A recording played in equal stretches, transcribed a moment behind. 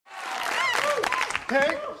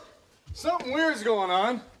Hank, something weird's going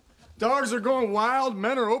on. Dogs are going wild,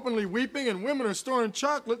 men are openly weeping, and women are storing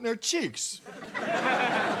chocolate in their cheeks.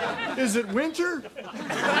 Is it winter?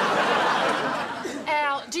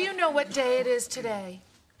 Al, do you know what day it is today?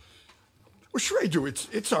 Well, sure I do.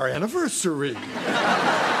 It's our anniversary.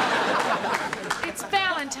 It's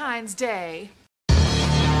Valentine's Day.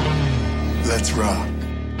 Let's rock.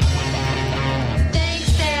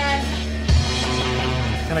 Thanks, Dad.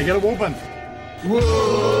 Can I get a whoopin'?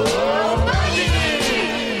 Whoa,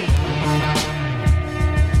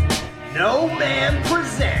 No Man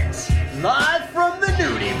presents, live from the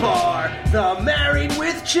Nudie Bar, the Married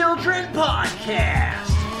with Children podcast.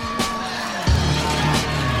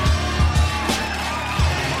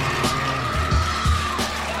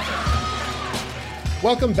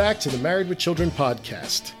 Welcome back to the Married with Children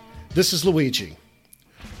podcast. This is Luigi.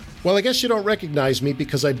 Well, I guess you don't recognize me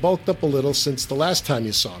because I bulked up a little since the last time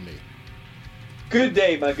you saw me. Good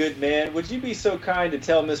day, my good man. Would you be so kind to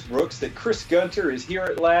tell Miss Brooks that Chris Gunter is here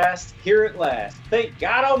at last? Here at last. Thank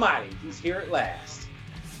God Almighty, he's here at last.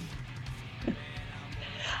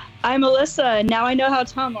 I'm Alyssa, and now I know how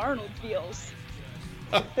Tom Arnold feels.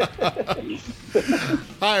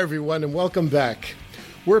 Hi, everyone, and welcome back.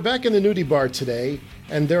 We're back in the Nudie Bar today,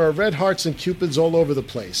 and there are red hearts and cupids all over the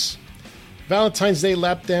place. Valentine's Day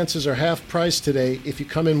lap dances are half price today if you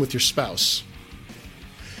come in with your spouse.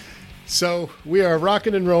 So we are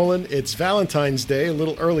rocking and rolling. It's Valentine's Day, a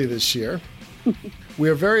little early this year. We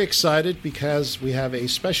are very excited because we have a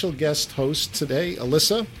special guest host today,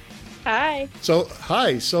 Alyssa. Hi. So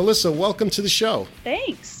Alyssa, welcome to the show.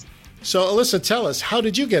 Thanks. So Alyssa, tell us, how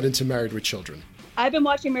did you get into Married with Children? I've been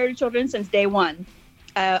watching Married with Children since day one.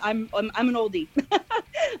 I'm an oldie.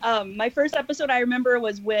 My first episode I remember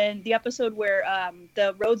was when the episode where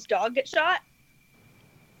the Rhodes dog gets shot.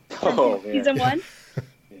 Oh, man. Season 1.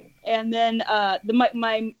 And then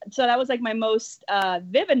so that was like my most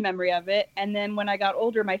vivid memory of it. And then when I got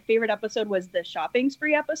older, my favorite episode was the shopping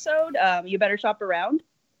spree episode. You Better Shop Around.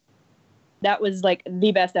 That was like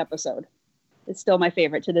the best episode. It's still my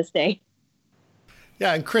favorite to this day.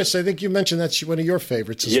 Yeah, and Chris, I think you mentioned that's one of your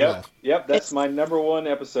favorites as well. Yep, that's my number one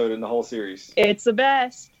episode in the whole series. It's the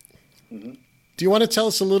best. Mm-hmm. Do you want to tell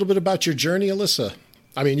us a little bit about your journey, Alyssa?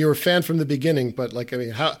 I mean, you were a fan from the beginning, but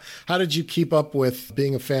how did you keep up with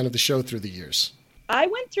being a fan of the show through the years? I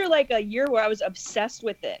went through like a year where I was obsessed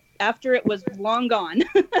with it. After it was long gone,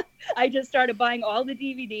 I just started buying all the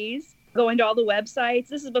DVDs, going to all the websites.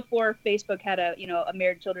 This is before Facebook had a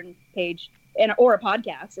Married Children page or a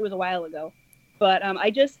podcast. It was a while ago. But I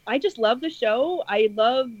just love the show. I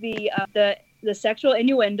love the sexual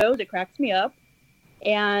innuendos. It cracks me up,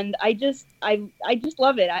 and I just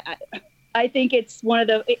love it. I think it's one of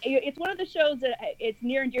the shows that it's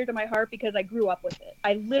near and dear to my heart because I grew up with it.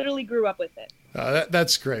 I literally grew up with it.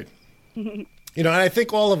 That's great. And I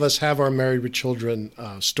think all of us have our Married with Children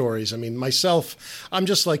stories. I mean, myself, I'm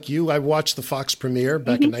just like you. I watched the Fox premiere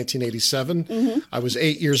back in 1987. Mm-hmm. I was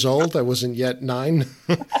 8 years old. I wasn't yet 9.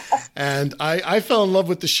 And I fell in love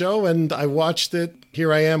with the show, and I watched it.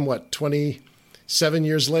 Here I am, 27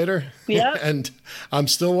 years later? Yeah. And I'm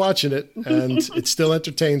still watching it, and it still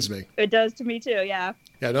entertains me. It does to me, too, yeah.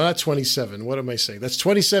 Yeah, no, not 27. What am I saying? That's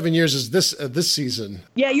 27 years is this season.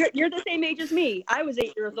 Yeah, you're the same age as me. I was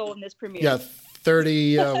 8 years old in this premiere. Yeah,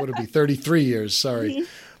 33 years, sorry. Mm-hmm.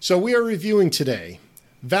 So we are reviewing today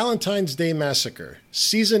Valentine's Day Massacre,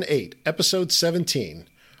 Season 8, Episode 17.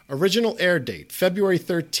 Original air date, February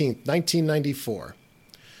 13th, 1994.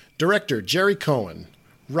 Director, Jerry Cohen.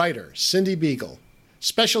 Writer, Cindy Beagle.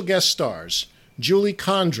 Special guest stars, Julie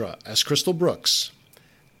Condra as Crystal Brooks.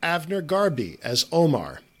 Avner Garby as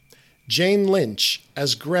Omar. Jane Lynch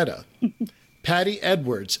as Greta. Patty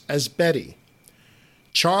Edwards as Betty.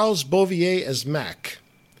 Charles Bouvier as Mac.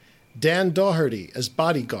 Dan Doherty as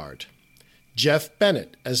Bodyguard. Jeff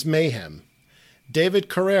Bennett as Mayhem. David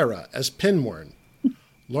Carrera as Pinworm.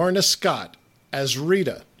 Lorna Scott as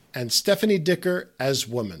Rita. And Stephanie Dicker as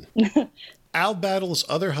Woman. Al battles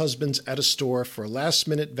other husbands at a store for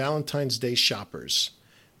last-minute Valentine's Day shoppers.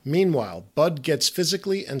 Meanwhile, Bud gets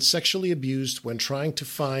physically and sexually abused when trying to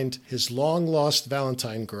find his long-lost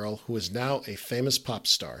Valentine girl who is now a famous pop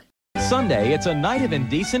star. Sunday, it's a night of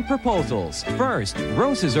indecent proposals. First,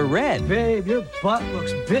 roses are red. Babe, your butt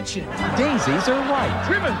looks bitchin'. Daisies are white.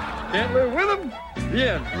 Women, can't live with them?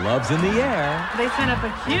 Yeah. Love's in the air. They sent up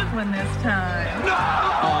a cute one this time.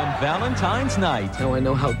 On Valentine's night. Now I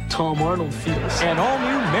know how Tom Arnold feels. And all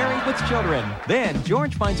new Married with Children. Then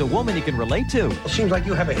George finds a woman he can relate to. Seems like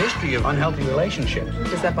you have a history of unhealthy relationships.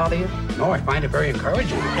 Does that bother you? No, I find it very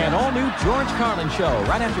encouraging. An all new George Carlin show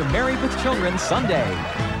right after Married with Children Sunday.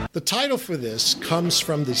 The title for this comes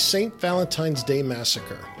from the St. Valentine's Day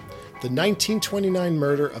Massacre, the 1929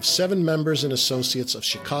 murder of 7 members and associates of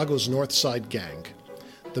Chicago's North Side Gang.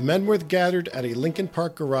 The men were gathered at a Lincoln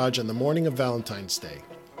Park garage on the morning of Valentine's Day.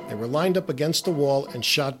 They were lined up against a wall and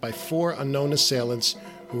shot by 4 unknown assailants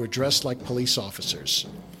who were dressed like police officers.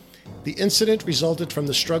 The incident resulted from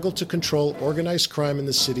the struggle to control organized crime in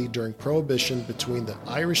the city during Prohibition between the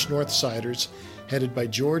Irish North Siders, headed by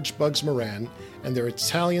George Bugs Moran, and their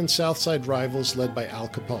Italian South Side rivals led by Al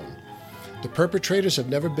Capone. The perpetrators have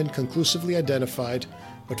never been conclusively identified,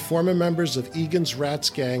 but former members of Egan's Rats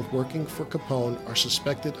gang working for Capone are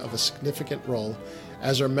suspected of a significant role,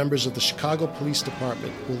 as are members of the Chicago Police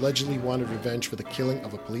Department who allegedly wanted revenge for the killing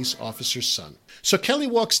of a police officer's son. So Kelly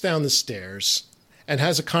walks down the stairs and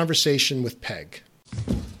has a conversation with Peg.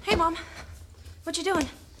 Hey, Mom. What you doing?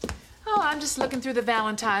 Oh, I'm just looking through the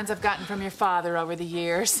Valentines I've gotten from your father over the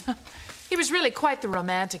years. He was really quite the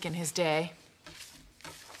romantic in his day.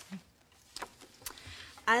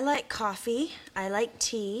 I like coffee. I like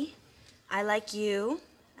tea. I like you.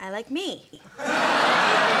 I like me.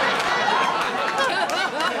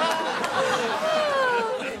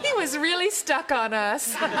 He was really stuck on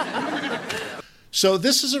us. So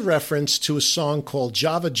this is a reference to a song called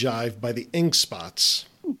Java Jive by the Ink Spots,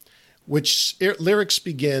 which lyrics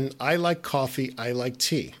begin, I like coffee, I like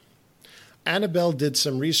tea. Annabelle did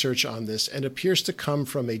some research on this and appears to come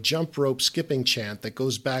from a jump rope skipping chant that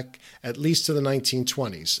goes back at least to the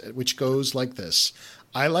 1920s, which goes like this.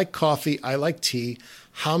 I like coffee, I like tea.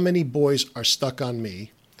 How many boys are stuck on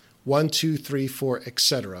me? 1, 2, 3, 4,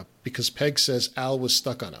 etc. Because Peg says Al was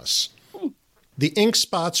stuck on us. The Ink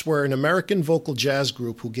Spots were an American vocal jazz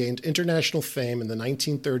group who gained international fame in the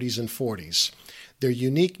 1930s and 40s. Their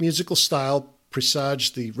unique musical style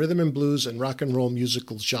presaged the rhythm and blues and rock and roll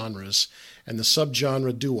musical genres and the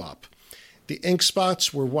subgenre doo-wop. The Ink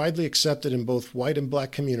Spots were widely accepted in both white and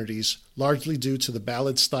black communities, largely due to the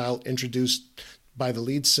ballad style introduced by the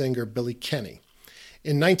lead singer Billy Kenny.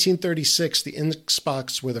 In 1936, the Ink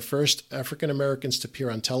Spots were the first African Americans to appear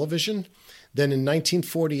on television. Then in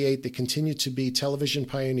 1948, they continued to be television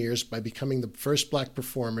pioneers by becoming the first black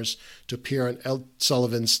performers to appear on Ed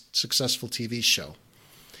Sullivan's successful TV show.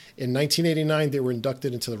 In 1989, they were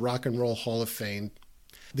inducted into the Rock and Roll Hall of Fame.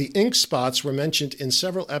 The Ink Spots were mentioned in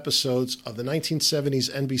several episodes of the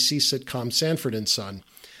 1970s NBC sitcom Sanford and Son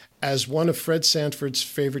as one of Fred Sanford's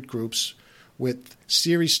favorite groups, with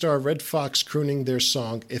series star Red Fox crooning their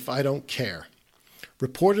song, If I Don't Care.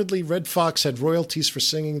 Reportedly, Red Fox had royalties for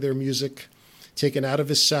singing their music taken out of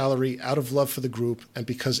his salary, out of love for the group, and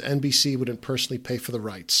because NBC wouldn't personally pay for the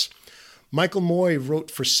rights. Michael Moy wrote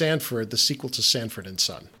for Sanford, the sequel to Sanford and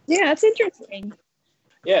Son. Yeah, that's interesting.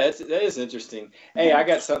 Yeah, that is interesting. Hey, I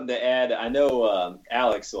got something to add. I know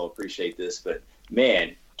Alex will appreciate this, but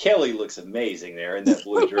man, Kelly looks amazing there in that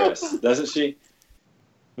blue dress, doesn't she?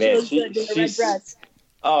 Man, she's dress.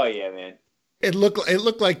 Oh yeah, man. It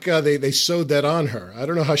looked like they sewed that on her. I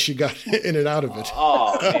don't know how she got in and out of it.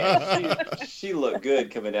 Oh man, she looked good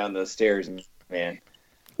coming down those stairs, man.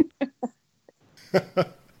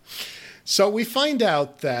 So we find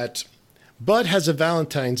out that Bud has a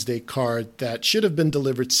Valentine's Day card that should have been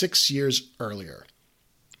delivered 6 years earlier.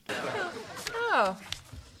 Oh,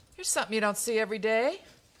 here's something you don't see every day.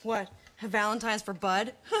 What? A Valentine's for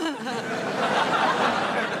Bud?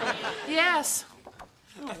 Yes.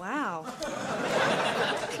 Oh, wow.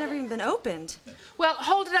 It's never even been opened. Well,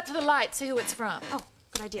 hold it up to the light, see who it's from. Oh,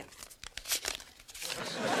 good idea.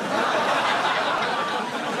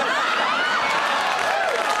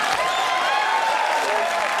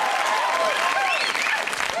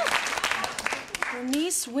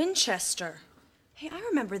 Bernice Winchester. Hey, I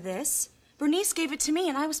remember this. Bernice gave it to me,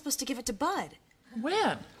 and I was supposed to give it to Bud.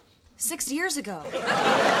 When? 6 years ago.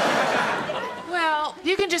 Well,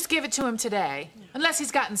 you can just give it to him today, unless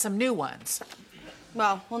he's gotten some new ones.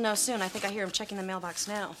 Well, we'll know soon. I think I hear him checking the mailbox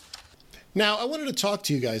now. Now, I wanted to talk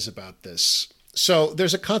to you guys about this. So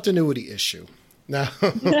there's a continuity issue. Now,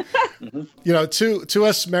 you know, to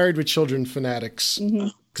us married with children fanatics,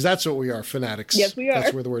 because that's what we are, fanatics. Yes, we are.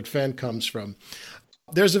 That's where the word fan comes from.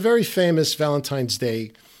 There's a very famous Valentine's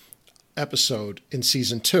Day episode in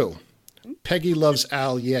season 2. Peggy loves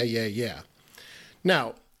Al, yeah, yeah, yeah.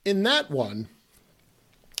 Now, in that one,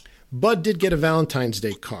 Bud did get a Valentine's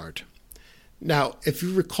Day card. Now, if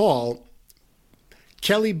you recall,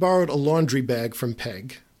 Kelly borrowed a laundry bag from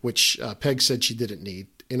Peg, which Peg said she didn't need,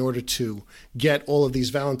 in order to get all of these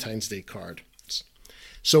Valentine's Day cards.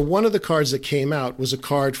 So one of the cards that came out was a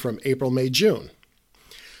card from April, May, June.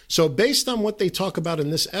 So based on what they talk about in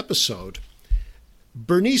this episode,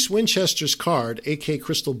 Bernice Winchester's card, a.k.a.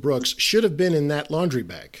 Crystal Brooks, should have been in that laundry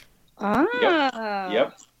bag. Ah.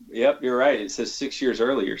 Yep, you're right. It says 6 years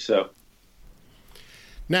earlier, so.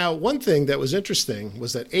 Now, one thing that was interesting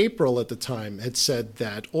was that April at the time had said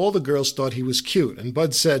that all the girls thought he was cute. And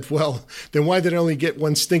Bud said, well, then why did I only get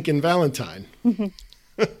one stinking Valentine?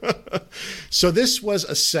 So this was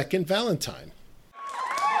a second Valentine.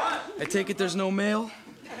 I take it there's no mail?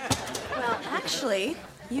 Well, actually,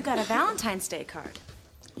 you got a Valentine's Day card.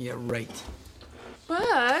 Yeah, right.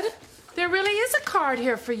 Bud, there really is a card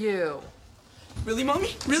here for you. Really,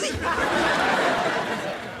 Mommy? Really?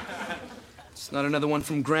 It's not another one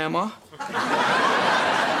from Grandma?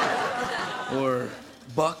 Or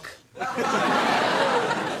Buck?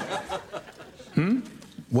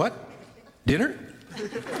 What? Dinner?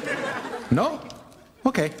 No?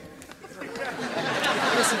 Okay.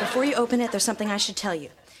 Listen, before you open it, there's something I should tell you.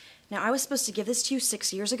 Now, I was supposed to give this to you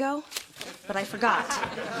 6 years ago, but I forgot.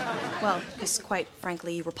 Well, because quite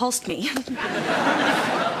frankly, you repulsed me.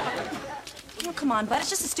 Oh, come on, Bud. It's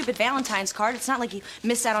just a stupid Valentine's card. It's not like you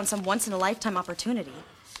missed out on some once-in-a-lifetime opportunity.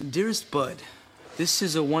 Dearest Bud, this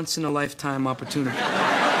is a once-in-a-lifetime opportunity.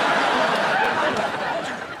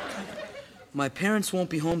 My parents won't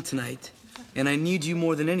be home tonight, and I need you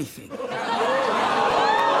more than anything.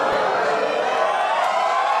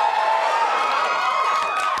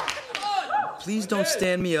 Please don't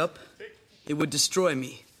stand me up. It would destroy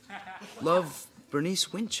me. Love,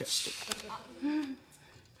 Bernice Winchester.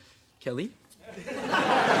 Kelly?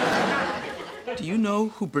 Do you know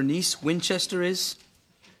who Bernice Winchester is?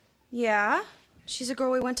 Yeah, she's a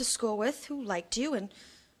girl we went to school with who liked you and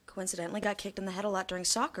coincidentally got kicked in the head a lot during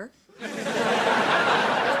soccer.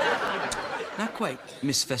 Not quite,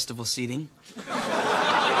 Miss Festival Seating.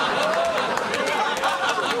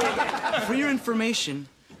 For your information,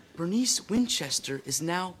 Bernice Winchester is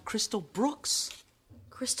now Crystal Brooks.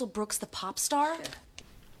 Crystal Brooks, the pop star?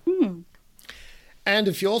 And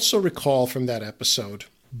if you also recall from that episode,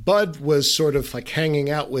 Bud was sort of like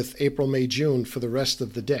hanging out with April, May, June for the rest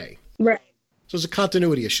of the day. Right. So it's a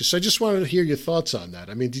continuity issue. So I just wanted to hear your thoughts on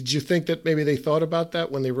that. I mean, did you think that maybe they thought about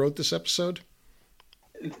that when they wrote this episode?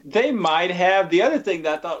 They might have. The other thing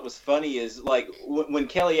that I thought was funny is like when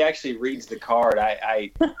Kelly actually reads the card.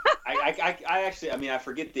 I actually, I mean, I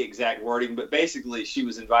forget the exact wording, but basically she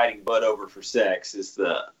was inviting Bud over for sex. Is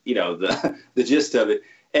the the gist of it.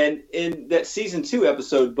 And in that season 2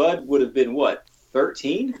 episode, Bud would have been what,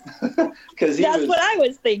 13? Because that's what I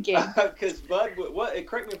was thinking. Because Bud,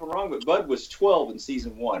 correct me if I'm wrong, but Bud was 12 in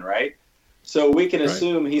season 1, right? So we can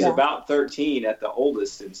assume he's about 13 at the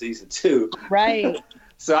oldest in season 2. Right.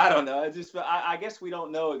 So I don't know. I guess we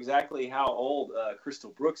don't know exactly how old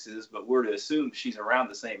Crystal Brooks is, but we're to assume she's around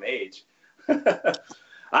the same age.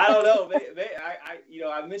 I don't know.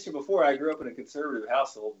 I mentioned before I grew up in a conservative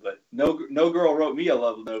household, but no girl wrote me a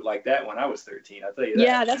love note like that when I was 13. I'll tell you that.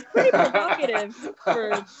 Yeah, that's pretty provocative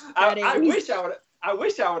for that age. I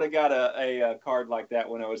wish I would have got a card like that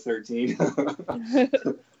when I was 13.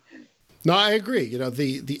 No, I agree. You know,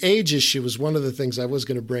 the age issue was one of the things I was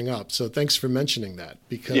going to bring up. So thanks for mentioning that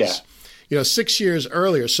because, 6 years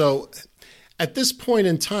earlier. So at this point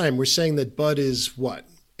in time, we're saying that Bud is what,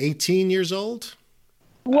 18 years old?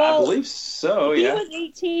 Well, I believe so, yeah. He was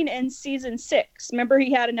 18 in season 6. Remember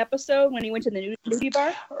he had an episode when he went to the nudie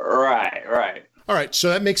bar? Right. All right, so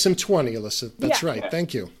that makes him 20, Alyssa. That's right.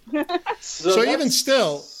 Thank you. So even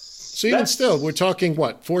still, we're talking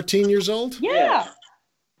what, 14 years old? Yeah.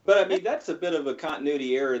 But I mean, that's a bit of a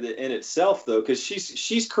continuity error in itself, though, because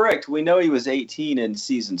she's correct. We know he was 18 in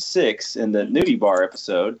season 6 in the nudie bar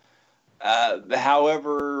episode.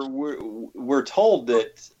 However, we're told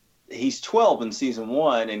that he's 12 in season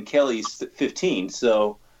 1 and Kelly's 15.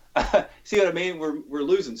 So, see what I mean? We're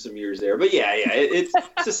losing some years there. But yeah, it's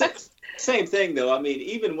the same thing, though. I mean,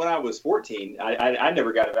 even when I was 14, I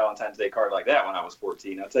never got a Valentine's Day card like that when I was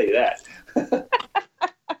 14. I'll tell you that.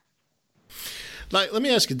 Like, let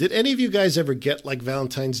me ask you, did any of you guys ever get like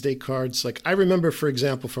Valentine's Day cards? Like, I remember, for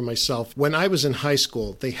example, for myself, when I was in high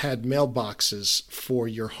school, they had mailboxes for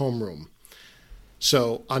your homeroom.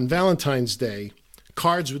 So on Valentine's Day,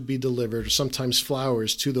 cards would be delivered, or sometimes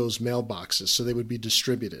flowers, to those mailboxes, so they would be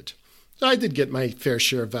distributed. So I did get my fair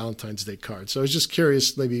share of Valentine's Day cards. So I was just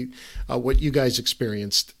curious, maybe, what you guys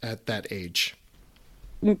experienced at that age.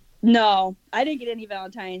 No, I didn't get any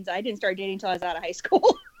Valentines. I didn't start dating until I was out of high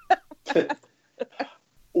school.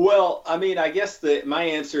 Well, I mean, I guess my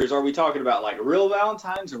answer is: are we talking about like real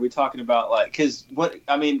Valentines? Or are we talking about like? Because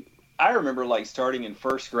I remember like starting in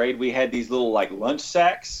first grade, we had these little like lunch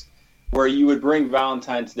sacks where you would bring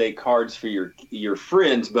Valentine's Day cards for your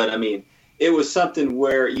friends. But I mean, it was something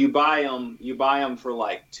where you buy them for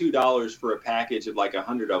like $2 for a package of like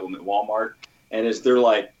 100 of them at Walmart, and they're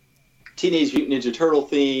like Teenage Mutant Ninja Turtle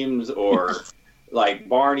themes or like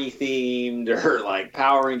Barney themed or like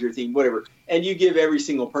Power Ranger themed, whatever. And you give every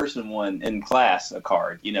single person one in class a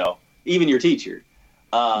card, even your teacher.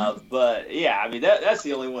 But yeah, I mean that's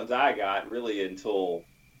the only ones I got really until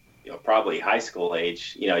probably high school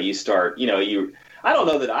age. You start, I don't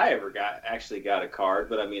know that I ever actually got a card,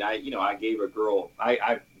 but I mean, I gave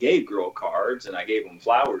I gave girl cards and I gave them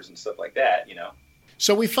flowers and stuff like that,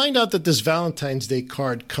 So we find out that this Valentine's Day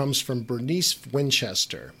card comes from Bernice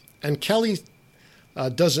Winchester. And Kelly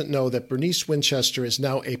doesn't know that Bernice Winchester is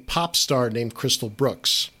now a pop star named Crystal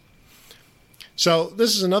Brooks. So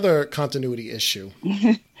this is another continuity issue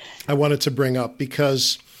I wanted to bring up,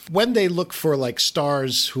 because when they look for like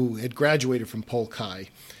stars who had graduated from Polk High,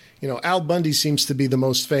 Al Bundy seems to be the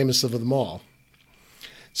most famous of them all.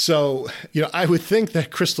 So, I would think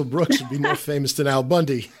that Crystal Brooks would be more famous than Al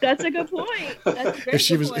Bundy. That's a good point. That's a very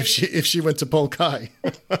good point. If she went to Polk High.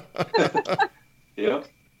 Yeah.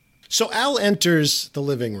 So Al enters the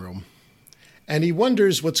living room and he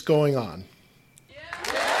wonders what's going on.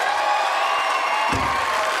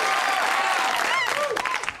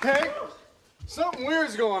 Hey, something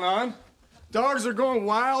weird's going on. Dogs are going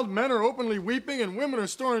wild, men are openly weeping, and women are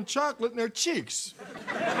storing chocolate in their cheeks.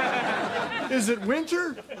 Is it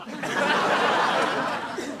winter?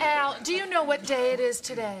 Al, do you know what day it is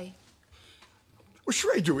today? Well,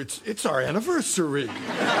 sure I do. It's our anniversary.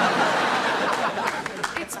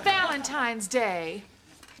 It's Valentine's Day.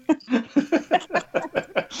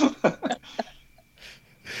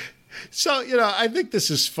 So, I think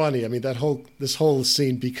this is funny. I mean, this whole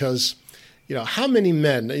scene, because how many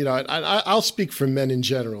men, I'll speak for men in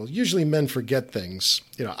general. Usually men forget things.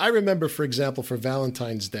 I remember, for example, for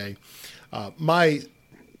Valentine's Day, my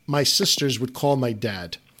sisters would call my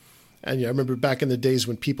dad. And I remember back in the days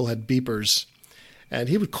when people had beepers, and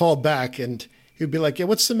he would call back and he'd be like, yeah,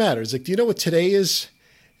 what's the matter? He's like, do you know what today is?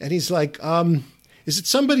 And he's like, is it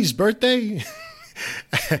somebody's birthday?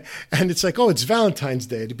 And it's like, oh, it's Valentine's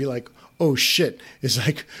Day. To be like, oh shit. It's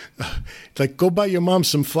like, go buy your mom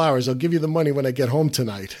some flowers. I'll give you the money when I get home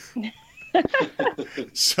tonight.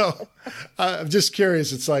 So I'm just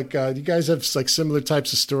curious. It's like, do you guys have like similar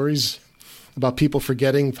types of stories about people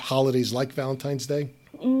forgetting holidays like Valentine's Day?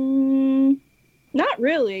 Not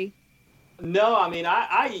really. No, I mean,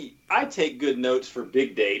 I take good notes for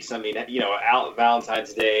big dates. I mean,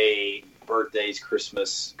 Valentine's Day, birthdays,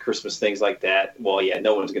 Christmas, things like that. Well, yeah,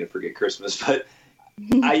 no one's going to forget Christmas, but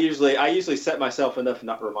I usually set myself enough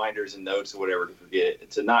reminders and notes or whatever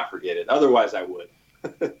to not forget it. Otherwise, I would.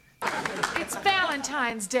 It's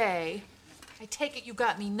Valentine's Day. I take it you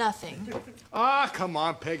got me nothing. Ah, come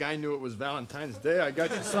on, Peg. I knew it was Valentine's Day. I got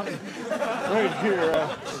you something right here.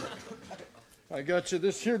 I got you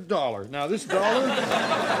this here dollar. Now, this dollar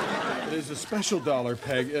is a special dollar,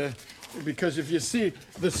 Peg, because if you see,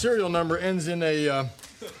 the serial number ends in a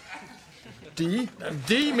D.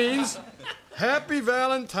 D means Happy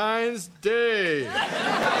Valentine's Day.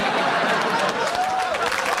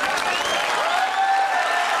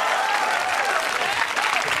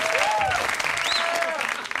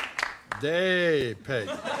 Day, Peg.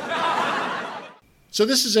 So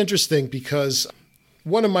this is interesting because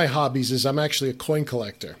one of my hobbies is I'm actually a coin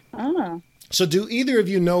collector. Oh. So do either of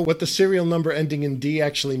you know what the serial number ending in D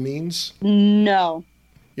actually means? No.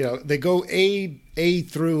 They go A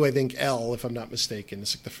through, I think, L, if I'm not mistaken.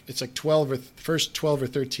 It's like 12 or first 12 or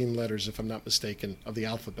 13 letters, if I'm not mistaken, of the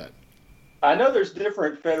alphabet. I know there's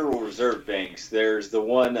different Federal Reserve banks. There's the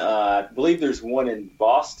one, I believe there's one in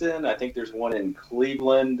Boston. I think there's one in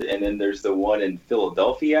Cleveland, and then there's the one in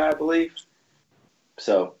Philadelphia, I believe.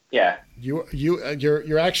 So, yeah. You're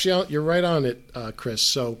actually you're right on it, Chris.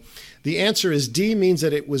 So the answer is D means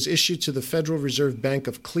that it was issued to the Federal Reserve Bank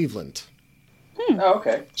of Cleveland. Oh,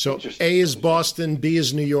 okay. So A is Boston, B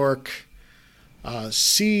is New York,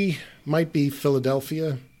 C might be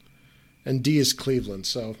Philadelphia, and D is Cleveland.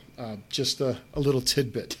 So just a little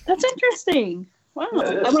tidbit. That's interesting. Wow. I'm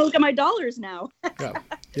going to look at my dollars now. Yeah.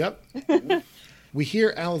 Yep. We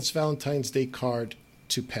hear Alan's Valentine's Day card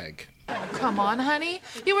to Peg. Oh, come on, honey.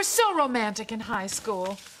 You were so romantic in high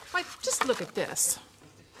school. Like, just look at this.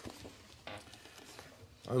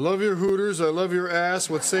 I love your Hooters. I love your ass.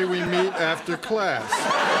 What say we meet after class?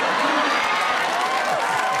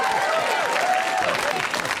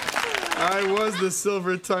 I was the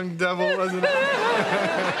silver-tongued devil, wasn't I?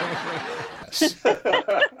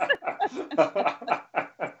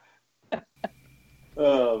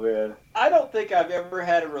 Oh, man. I don't think I've ever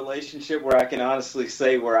had a relationship where I can honestly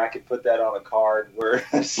say where I could put that on a card, where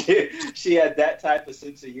she had that type of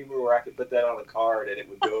sense of humor where I could put that on a card and it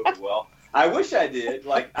would go over well. I wish I did.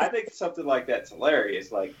 Like, I think something like that's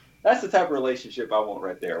hilarious. Like, that's the type of relationship I want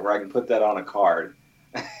right there, where I can put that on a card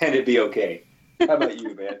and it'd be okay. How about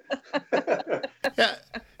you, man? Yeah,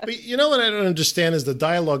 but you know what I don't understand is the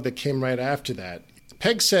dialogue that came right after that.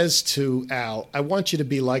 Peg says to Al, "I want you to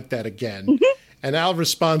be like that again." And Al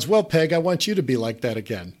responds, "Well, Peg, I want you to be like that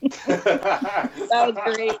again." That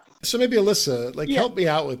was great. So maybe Alyssa, help me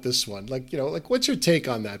out with this one. What's your take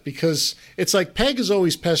on that? Because it's like Peg is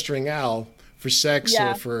always pestering Al for sex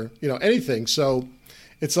or for, anything. So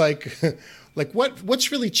it's like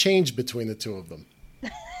what's really changed between the two of them?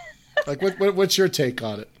 What's your take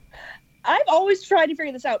on it? I've always tried to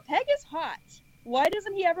figure this out. Peg is hot. Why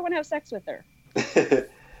doesn't he ever want to have sex with her?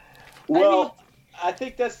 Well, I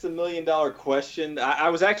think that's the $1 million question. I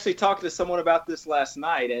was actually talking to someone about this last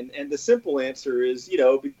night, and the simple answer is,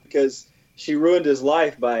 because she ruined his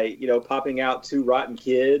life by, popping out 2 rotten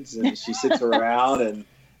kids, and she sits around and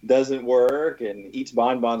doesn't work and eats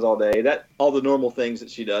bonbons all day. All the normal things that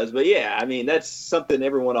she does. But yeah, I mean, that's something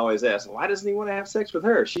everyone always asks. Why doesn't he want to have sex with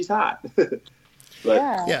her? She's hot.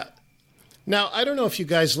 Yeah. Now, I don't know if you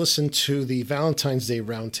guys listened to the Valentine's Day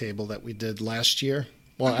roundtable that we did last year.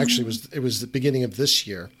 Well, actually, it was the beginning of this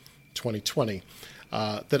year, 2020,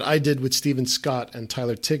 that I did with Stephen Scott and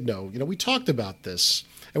Tyler Tigno. We talked about this,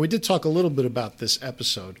 and we did talk a little bit about this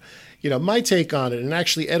episode. My take on it, and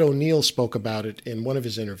actually Ed O'Neill spoke about it in one of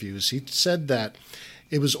his interviews. He said that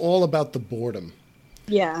it was all about the boredom.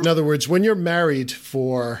 Yeah. In other words, when you're married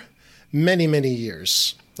for many, many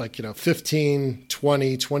years, 15,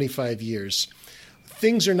 20, 25 years,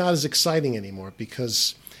 things are not as exciting anymore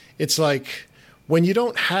because it's like when you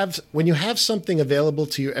have something available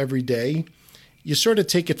to you every day, you sort of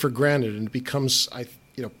take it for granted and it becomes,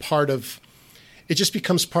 it just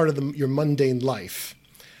becomes part of your mundane life.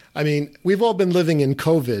 I mean, we've all been living in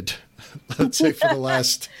COVID, let's say for the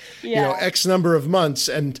last, X number of months.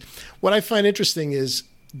 And what I find interesting is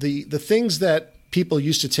the things that people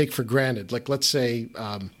used to take for granted, like let's say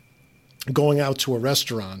going out to a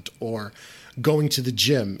restaurant or going to the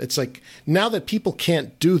gym. It's like now that people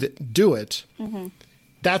can't do it,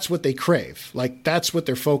 that's what they crave. Like that's what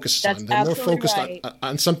they're focused on. They're more focused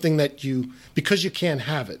on something that because you can't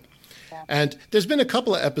have it. Yeah. And there's been a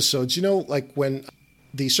couple of episodes, like when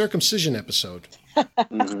the circumcision episode.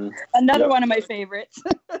 Another one of my favorites.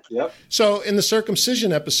 Yep. So in the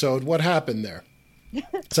circumcision episode, what happened there?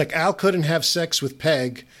 It's like Al couldn't have sex with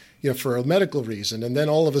Peg, for a medical reason, and then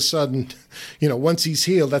all of a sudden, once he's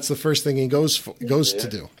healed, that's the first thing he goes to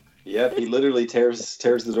do. Yep, he literally tears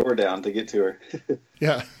the door down to get to her.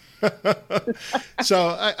 Yeah.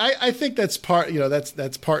 So I think that's part,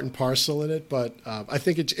 that's part and parcel in it, but I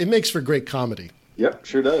think it makes for great comedy. Yep,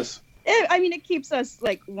 sure does. It keeps us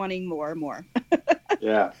wanting more and more.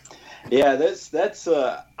 Yeah. That's.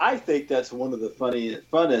 I think that's one of the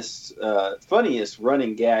funniest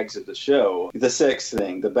running gags of the show. The sex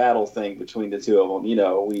thing, the battle thing between the two of them.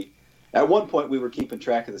 At one point we were keeping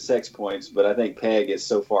track of the sex points, but I think Peg is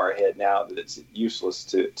so far ahead now that it's useless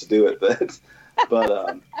to do it.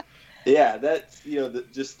 But yeah, that's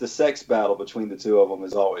just the sex battle between the two of them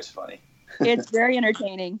is always funny. It's very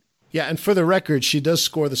entertaining. Yeah, and for the record, she does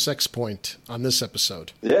score the sex point on this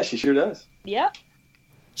episode. Yeah, she sure does. Yep.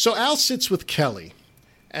 So Al sits with Kelly,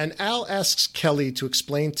 and Al asks Kelly to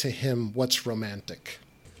explain to him what's romantic.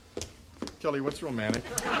 Kelly, what's romantic?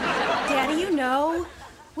 Daddy,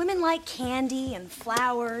 women like candy and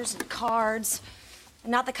flowers and cards,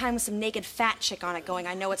 and not the kind with some naked fat chick on it going,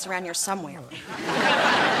 "I know it's around here somewhere."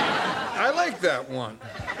 I like that one.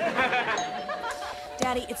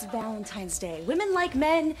 Daddy, it's Valentine's Day. Women like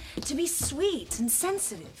men to be sweet and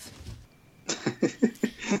sensitive.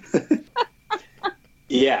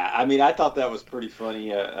 Yeah, I mean, I thought that was pretty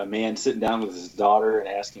funny. A man sitting down with his daughter and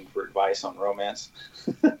asking for advice on romance.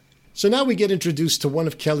 So now we get introduced to one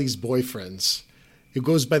of Kelly's boyfriends, who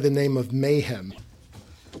goes by the name of Mayhem.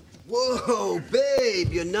 Whoa,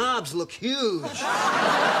 babe, your knobs look huge.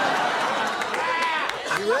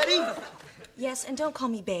 You ready? Yes, and don't call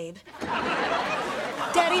me babe.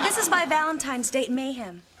 Daddy, this is my Valentine's date,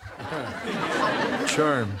 Mayhem.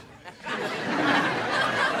 Charmed.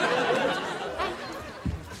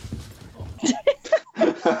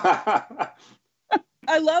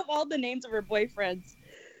 I love all the names of her boyfriends.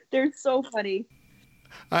 They're so funny.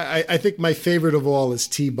 I think my favorite of all is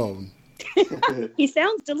T-Bone. He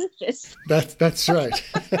sounds delicious. That's right.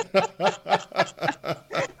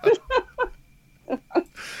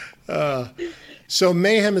 So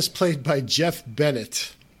Mayhem is played by Jeff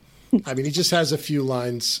Bennett. I mean, he just has a few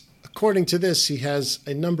lines. According to this, he has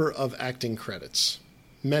a number of acting credits.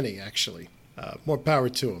 Many, actually. More power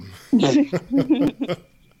to him.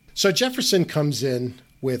 So Jefferson comes in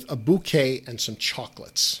with a bouquet and some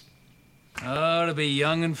chocolates. Oh, to be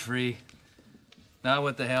young and free. Now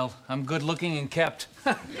what the hell? I'm good looking and kept.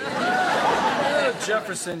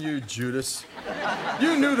 Jefferson, you Judas.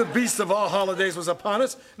 You knew the beast of all holidays was upon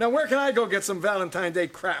us. Now where can I go get some Valentine's Day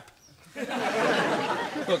crap?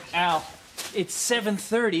 Look, Al, it's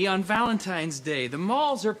 7:30 on Valentine's Day. The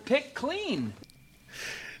malls are picked clean.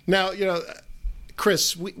 Now,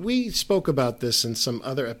 Chris, we spoke about this in some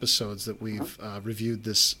other episodes that we've reviewed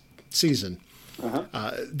this season.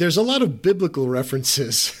 There's a lot of biblical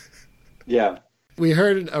references. Yeah. We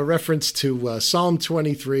heard a reference to Psalm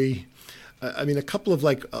 23. I mean, a couple of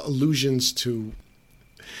allusions to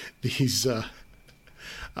these.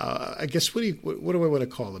 I guess what do I want to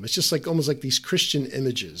call them? It's just almost like these Christian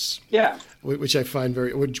images. Yeah. Which I find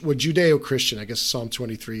very Judeo-Christian. I guess Psalm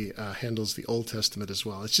 23 handles the Old Testament as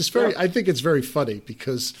well. It's just very. I think it's very funny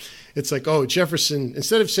because it's like, oh, Jefferson.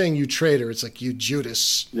 Instead of saying you traitor, it's like you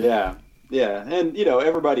Judas. Yeah. Yeah, and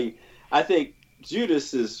everybody. I think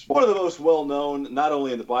Judas is one of the most well-known, not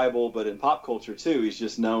only in the Bible, but in pop culture, too. He's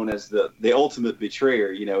just known as the ultimate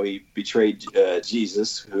betrayer. He betrayed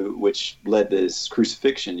Jesus, which led to his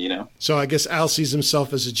crucifixion, So I guess Al sees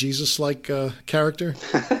himself as a Jesus-like character?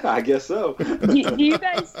 I guess so. do you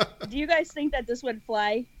guys think that this would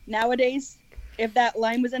fly nowadays if that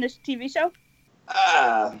line was in a TV show?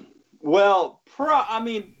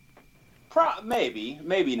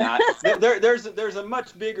 Maybe not. There's a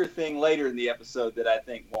much bigger thing later in the episode that I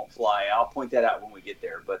think won't fly. I'll point that out when we get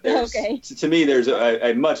there. But to me, there's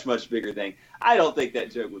a much, much bigger thing. I don't think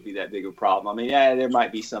that joke would be that big of a problem. I mean, there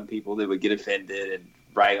might be some people that would get offended and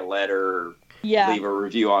write a letter or leave a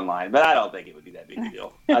review online, but I don't think it would be that big a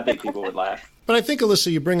deal. I think people would laugh. But I think, Alyssa,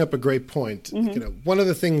 you bring up a great point. One of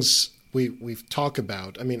the things we've talked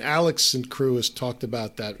about. I mean, Alex and crew has talked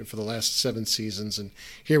about that for the last 7 seasons, and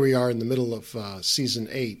here we are in the middle of season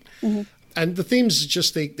 8. And the themes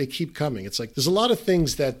just they keep coming. It's like there's a lot of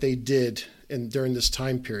things that they did during this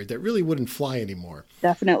time period that really wouldn't fly anymore.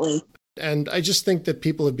 Definitely. And I just think that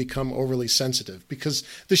people have become overly sensitive because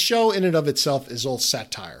the show in and of itself is all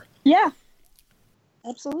satire. Yeah.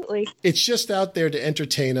 Absolutely. It's just out there to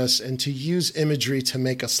entertain us and to use imagery to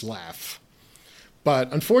make us laugh.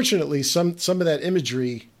 But unfortunately, some of that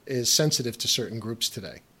imagery is sensitive to certain groups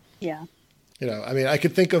today. Yeah. I mean, I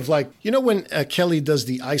could think of when Kelly does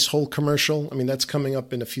the ice hole commercial. I mean, that's coming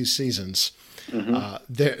up in a few seasons.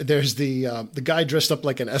 There's the guy dressed up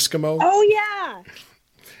like an Eskimo. Oh,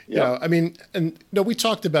 yeah. I mean, we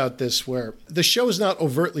talked about this where the show is not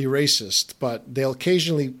overtly racist, but they'll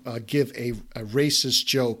occasionally give a racist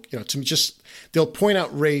joke, they'll point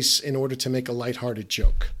out race in order to make a lighthearted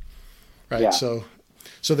joke. Right. Yeah.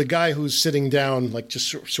 So the guy who's sitting down,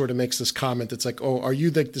 just sort of makes this comment. It's like, oh, are you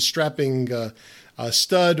the strapping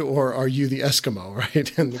stud or are you the Eskimo?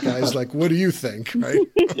 Right. And the guy's like, what do you think? Right.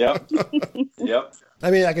 Yep. I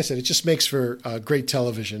mean, like I said, it just makes for great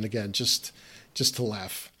television. Again, just to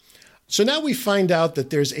laugh. So now we find out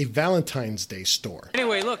that there's a Valentine's Day store.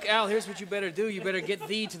 Anyway, look, Al, here's what you better do. You better get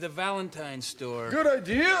thee to the Valentine's store. Good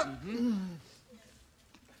idea.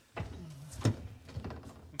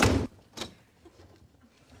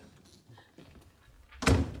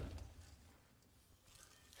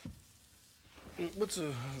 What's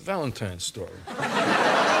a Valentine's store?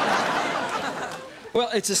 Well,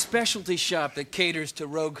 it's a specialty shop that caters to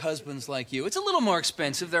rogue husbands like you. It's a little more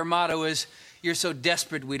expensive. Their motto is, "You're so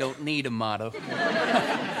desperate we don't need a motto."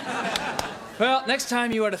 Well, next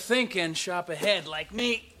time you ought to think and shop ahead like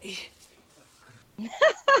me.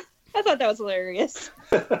 I thought that was hilarious.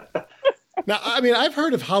 Now, I mean, I've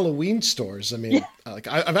heard of Halloween stores. I mean,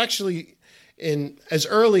 I've actually... as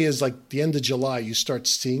early as the end of July, you start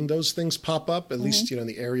seeing those things pop up, at least, in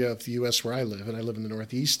the area of the U.S. where I live, and I live in the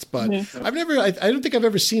Northeast. But I don't think I've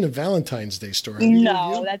ever seen a Valentine's Day store.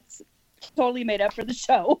 No, that's totally made up for the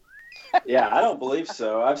show. Yeah, I don't believe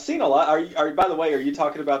so. I've seen a lot. By the way, are you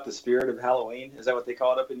talking about the Spirit of Halloween? Is that what they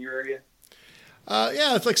call it up in your area?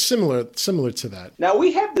 Yeah, it's similar to that. Now,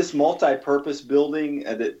 we have this multi-purpose building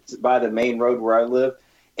that's by the main road where I live.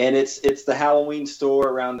 And it's the Halloween store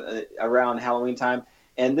around Halloween time.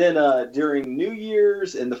 And then during New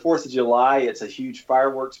Year's and the 4th of July, it's a huge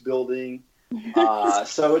fireworks building.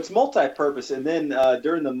 So it's multi-purpose. And then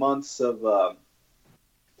during the months of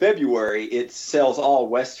February, it sells all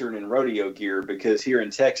Western and rodeo gear because here in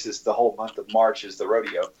Texas, the whole month of March is the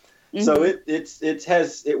rodeo. So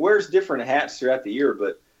it wears different hats throughout the year,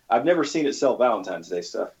 but I've never seen it sell Valentine's Day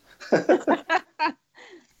stuff.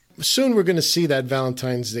 soon we're going to see that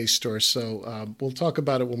Valentine's Day store, so we'll talk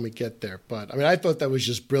about it when we get there. But I mean, I thought that was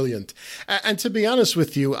just brilliant. And to be honest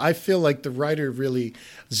with you, I feel like the writer really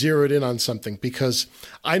zeroed in on something, because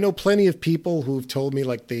I know plenty of people who've told me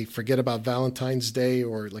like they forget about Valentine's Day,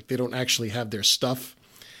 or like they don't actually have their stuff.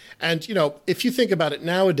 And, you know, if you think about it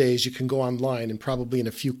nowadays, you can go online and probably in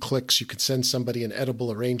a few clicks, you could send somebody an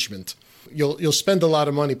edible arrangement. You'll spend a lot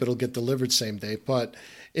of money, but it'll get delivered same day. But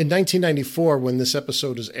in 1994, when this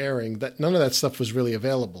episode was airing, that none of that stuff was really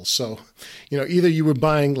available. So, you know, either you were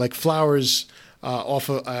buying like flowers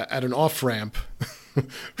at an off ramp,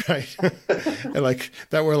 right, and like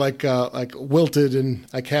that were like wilted and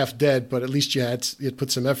like half dead, but at least you'd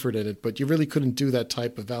put some effort in it. But you really couldn't do that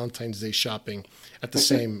type of Valentine's Day shopping at the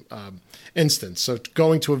same instance. So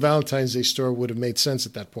going to a Valentine's Day store would have made sense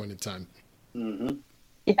at that point in time. Mm-hmm.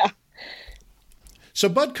 Yeah. So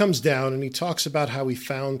Bud comes down and he talks about how he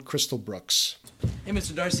found Crystal Brooks. Hey,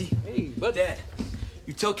 Mr. Darcy. Hey, Bud. Dad,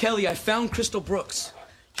 you tell Kelly I found Crystal Brooks.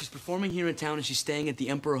 She's performing here in town and she's staying at the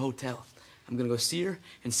Emperor Hotel. I'm gonna go see her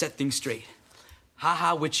and set things straight. Ha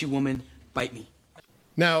ha, witchy woman, bite me.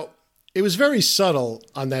 Now, it was very subtle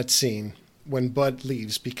on that scene when Bud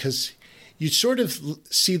leaves, because you sort of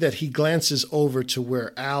see that he glances over to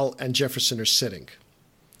where Al and Jefferson are sitting.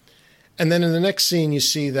 And then in the next scene, you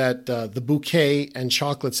see that the bouquet and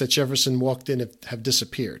chocolates that Jefferson walked in have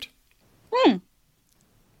disappeared.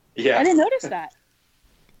 Yeah. I didn't notice that.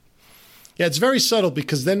 Yeah, it's very subtle,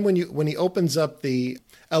 because then when he opens up the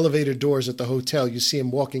elevator doors at the hotel, you see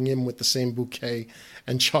him walking in with the same bouquet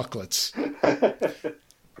and chocolates.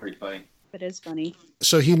 Pretty funny. It is funny.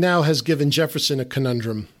 So he now has given Jefferson a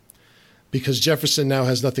conundrum, because Jefferson now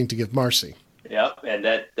has nothing to give Marcy. Yep, and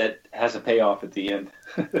that has a payoff at the end.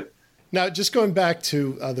 Now, just going back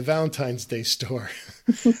to the Valentine's Day store,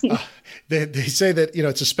 they say that, you know,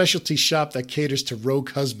 it's a specialty shop that caters to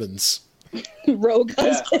rogue husbands. Rogue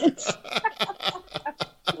husbands.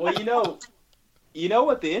 Well, you know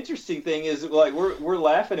what the interesting thing is, like we're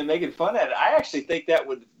laughing and making fun at it. I actually think that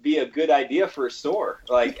would be a good idea for a store,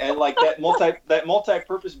 like that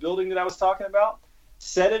multi-purpose building that I was talking about.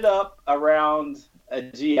 Set it up around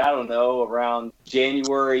around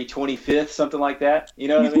January 25th, something like that. You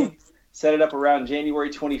know what I mean? Set it up around January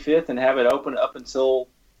 25th and have it open up until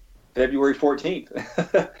February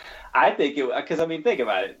 14th. I think because think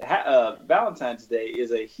about it. Valentine's Day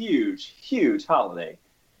is a huge, huge holiday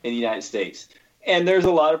in the United States, and there's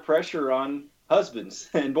a lot of pressure on husbands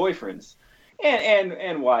and boyfriends,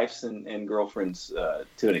 and wives and girlfriends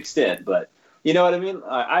to an extent. But you know what I mean?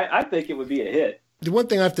 I think it would be a hit. The one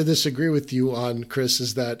thing I have to disagree with you on, Chris,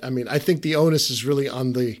 is that I think the onus is really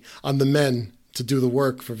on the men to do the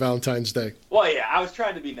work for Valentine's Day. Well, yeah, I was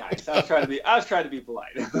trying to be nice. I was trying to be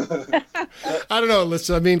polite. I don't know,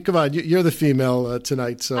 Alyssa. I mean, come on, you're the female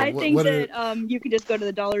tonight, so I think that you could just go to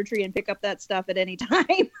the Dollar Tree and pick up that stuff at any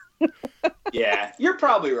time. Yeah, you're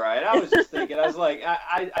probably right. I was just thinking. I was like,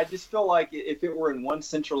 I just feel like if it were in one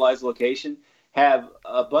centralized location, have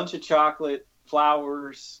a bunch of chocolate,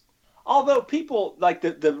 flowers. Although people like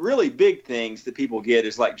the really big things that people get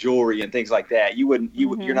is like jewelry and things like that. You're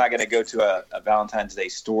not going to go to a Valentine's Day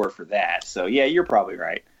store for that. So yeah, you're probably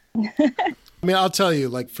right. I mean, I'll tell you,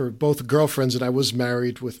 like for both girlfriends, and I was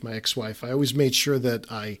married with my ex-wife, I always made sure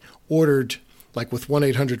that I ordered like with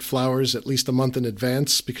 1-800-Flowers at least a month in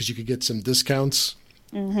advance, because you could get some discounts.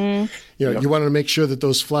 Mm-hmm. You wanted to make sure that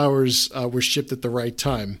those flowers were shipped at the right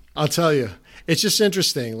time. I'll tell you, it's just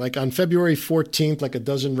interesting. Like on February 14th, like a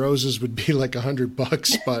dozen roses would be like $100,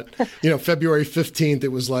 but February 15th, it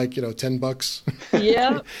was like, $10.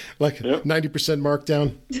 Yeah. Like 90%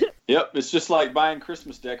 markdown. Yep. It's just like buying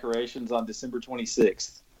Christmas decorations on December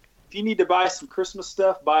 26th. If you need to buy some Christmas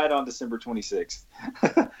stuff, buy it on December 26th.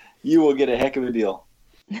 You will get a heck of a deal.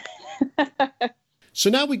 So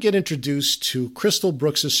now we get introduced to Crystal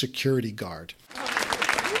Brooks' security guard.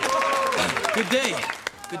 Good day.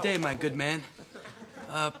 Good day, my good man.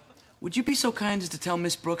 Would you be so kind as to tell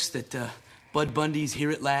Miss Brooks that Bud Bundy's here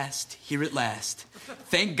at last, here at last.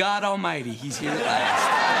 Thank God Almighty, he's here at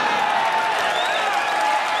last.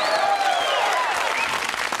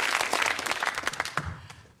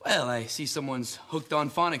 Well, I see someone's hooked on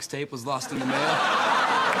phonics tape was lost in the mail.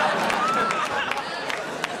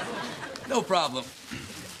 No problem.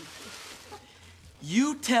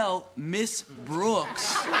 You tell Miss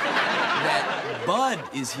Brooks that Bud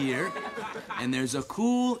is here, and there's a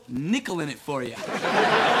cool nickel in it for you.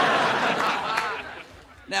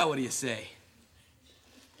 Now what do you say?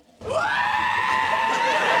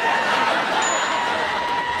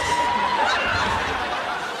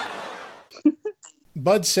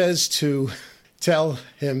 Bud says to tell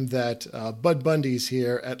him that Bud Bundy's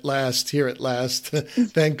here at last.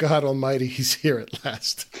 Thank God Almighty, he's here at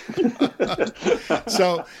last.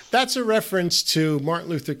 So that's a reference to Martin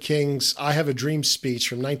Luther King's I Have a Dream speech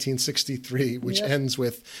from 1963, which ends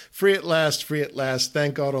with, free at last,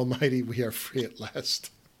 thank God Almighty, we are free at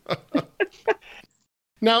last.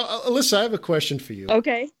 Now, Alyssa, I have a question for you.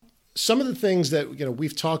 Okay. Some of the things that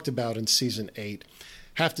we've talked about in season 8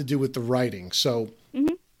 have to do with the writing. So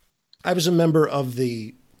I was a member of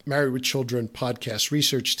the Married with Children podcast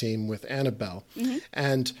research team with Annabelle.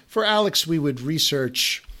 And for Alex, we would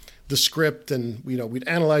research the script and, we'd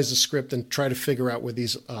analyze the script and try to figure out where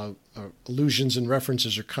these allusions and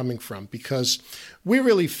references are coming from. Because we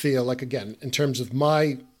really feel like, again, in terms of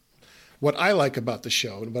what I like about the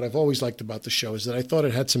show and what I've always liked about the show is that I thought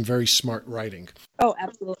it had some very smart writing. Oh,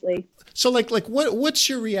 absolutely. So what's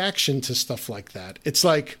your reaction to stuff like that? It's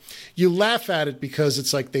like you laugh at it because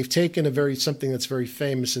it's like they've taken something that's very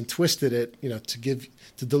famous and twisted it,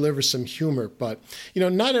 to deliver some humor. But,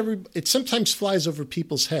 it sometimes flies over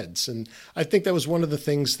people's heads. And I think that was one of the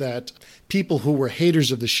things that people who were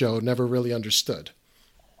haters of the show never really understood.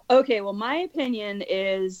 Okay, well, my opinion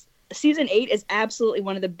is season 8 is absolutely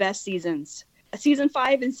one of the best seasons. Season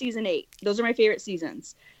 5 and season 8, those are my favorite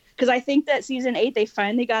seasons. Because I think that season 8, they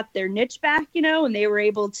finally got their niche back, and they were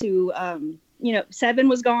able to, 7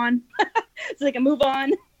 was gone. So they can move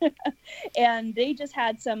on. And they just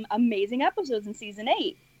had some amazing episodes in season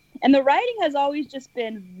 8. And the writing has always just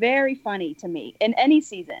been very funny to me in any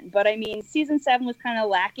season. But I mean, season 7 was kind of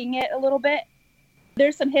lacking it a little bit.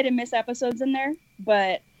 There's some hit and miss episodes in there,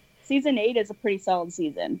 but season 8 is a pretty solid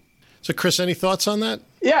season. So, Chris, any thoughts on that?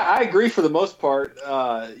 Yeah, I agree for the most part.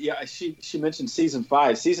 She mentioned season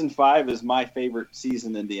 5. Season 5 is my favorite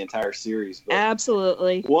season in the entire series. But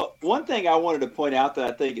absolutely. One thing I wanted to point out that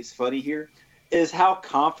I think is funny here is how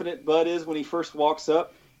confident Bud is when he first walks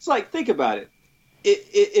up. It's like, think about it.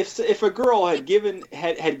 If a girl had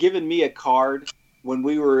given me a card when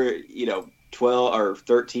we were 12 or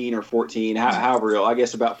 13 or 14, however old, I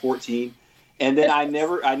guess about 14. And then I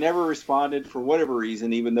never responded for whatever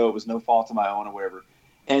reason, even though it was no fault of my own or whatever.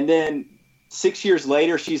 And then 6 years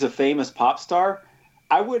later, she's a famous pop star.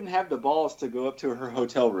 I wouldn't have the balls to go up to her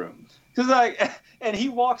hotel room. And he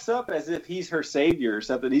walks up as if he's her savior or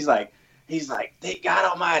something. He's like, thank God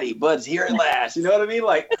Almighty, Bud's here at last. You know what I mean?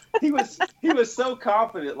 Like he was so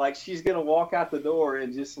confident, like she's gonna walk out the door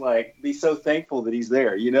and just like be so thankful that he's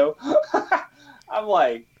there. I'm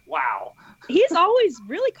like, wow. He's always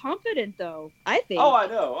really confident, though, I think. Oh, I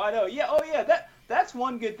know. Yeah. Oh, yeah. That's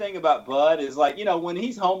one good thing about Bud is like, when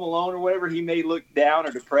he's home alone or whatever, he may look down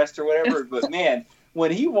or depressed or whatever. But man,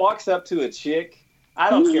 when he walks up to a chick, I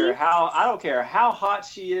don't care how hot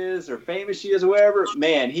she is or famous she is or whatever.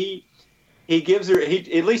 Man, he gives her.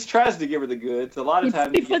 He at least tries to give her the goods. A lot of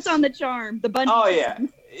times he puts on the charm, the Bundy. Oh yeah.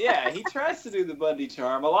 Yeah, he tries to do the Bundy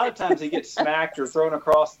charm. A lot of times he gets smacked or thrown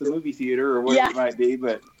across the movie theater or whatever it might be,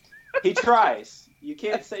 but he tries. You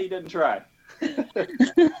can't say he doesn't try.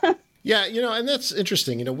 Yeah, and that's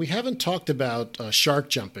interesting. We haven't talked about shark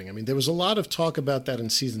jumping. I mean, there was a lot of talk about that in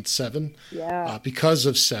season 7 because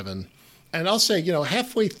of 7. And I'll say,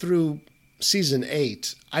 halfway through season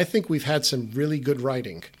 8, I think we've had some really good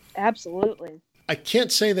writing. Absolutely. I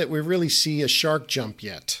can't say that we really see a shark jump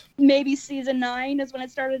yet. Maybe season 9 is when it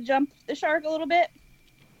started to jump the shark a little bit.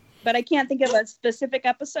 But I can't think of a specific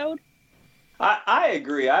episode. I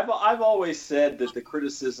agree. I've always said that the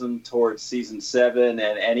criticism towards season 7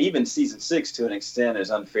 and even season 6 to an extent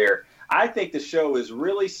is unfair. I think the show is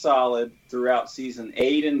really solid throughout season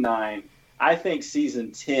 8 and 9. I think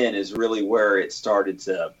season 10 is really where it started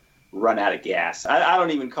to run out of gas. I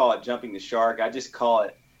don't even call it jumping the shark. I just call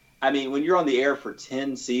it, when you're on the air for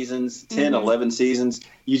 10 seasons, 10, 11 seasons,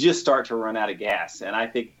 you just start to run out of gas. And I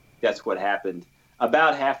think that's what happened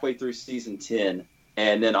about halfway through season 10.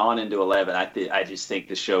 And then on into 11, I just think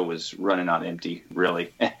the show was running on empty,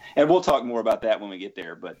 really. And we'll talk more about that when we get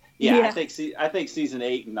there. But yeah. I think season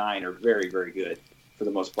 8 and 9 are very, very good for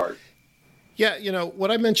the most part. Yeah, what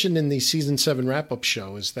I mentioned in the season 7 wrap-up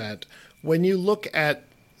show is that when you look at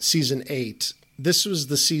season 8, this was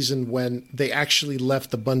the season when they actually left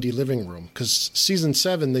the Bundy living room. Because season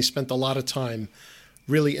 7, they spent a lot of time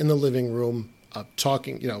really in the living room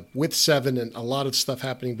talking, with 7 and a lot of stuff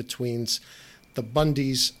happening between the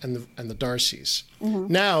Bundys and the Darcys.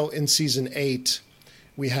 Now in season 8,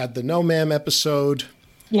 we had the No Ma'am episode.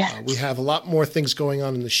 Yeah. We have a lot more things going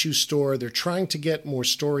on in the shoe store. They're trying to get more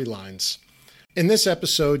storylines. In this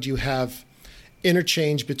episode, you have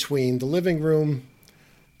interchange between the living room,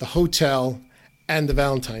 the hotel, and the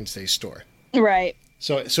Valentine's Day store. Right.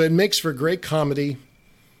 So it makes for great comedy.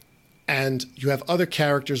 And you have other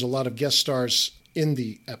characters, a lot of guest stars in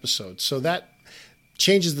the episode. So that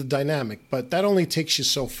changes the dynamic, but that only takes you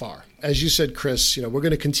so far. As you said, Chris, we're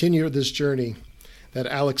going to continue this journey that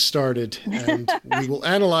Alex started, and we will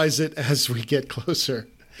analyze it as we get closer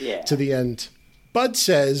to the end. Bud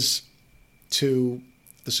says to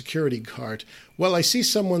the security guard, well, I see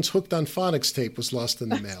someone's Hooked on Phonics tape was lost in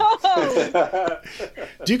the mail. Oh.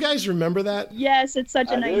 Do you guys remember that? Yes, it's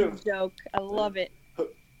such a nice joke. I love it.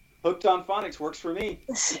 Hooked on Phonics works for me.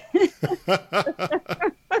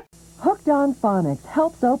 Hooked on Phonics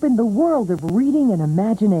helps open the world of reading and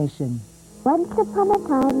imagination. Once upon a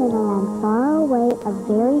time in a land far away, a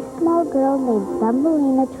very small girl named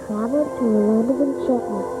Thumbelina traveled to the land of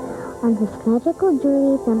enchantment. On this magical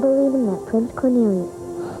journey, Thumbelina met Prince Cornelius.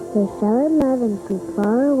 They fell in love and flew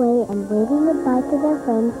far away, and waving goodbye to their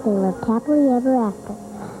friends, they lived happily ever after.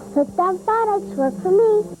 Hooked on Phonics work for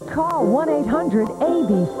me. Call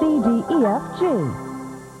 1-800-ABCDEFG.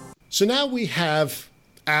 So now we have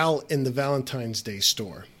Al in the Valentine's Day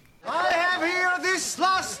store. I have here this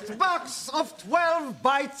last box of 12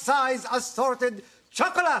 bite-sized assorted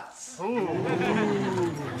chocolates.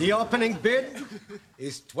 The opening bid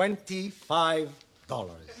is $25.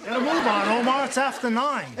 Gotta move on, Omar. It's after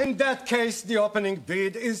 9. In that case, the opening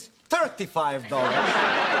bid is $35.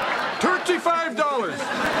 $35.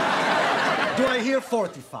 Do I hear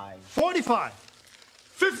 45? 45.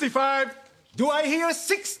 55. Do I hear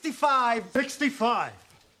 65? 65.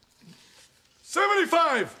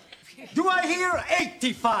 75. Do I hear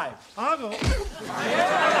 85? I'll go.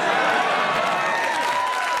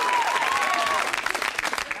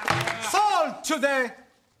 Sold to the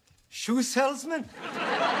shoe salesman?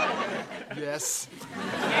 Yes.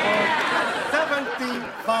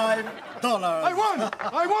 $75. I won!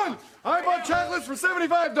 I bought chocolates for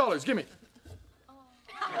 $75. Give me.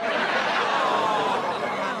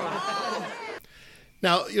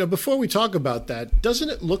 Now, before we talk about that, doesn't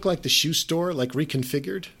it look like the shoe store, like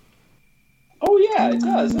reconfigured? Oh, yeah, it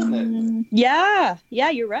does, doesn't it? Yeah,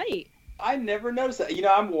 you're right. I never noticed that.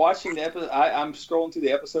 I'm watching the episode. I'm scrolling through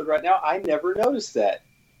the episode right now. I never noticed that.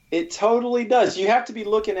 It totally does. You have to be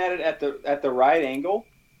looking at it at the right angle,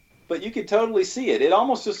 but you can totally see it. It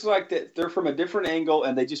almost just like that they're from a different angle,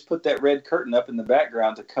 and they just put that red curtain up in the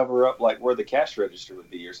background to cover up like where the cash register would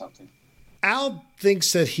be or something. Al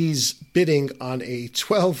thinks that he's bidding on a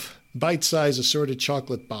 12 bite-sized assorted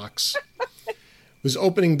chocolate box. His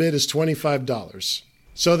opening bid is $25.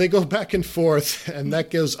 So they go back and forth, and that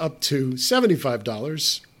goes up to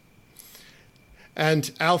 $75.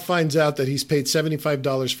 And Al finds out that he's paid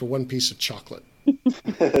 $75 for one piece of chocolate.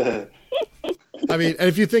 I mean, and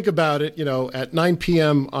if you think about it, at 9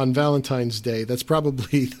 p.m. on Valentine's Day, that's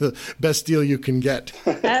probably the best deal you can get.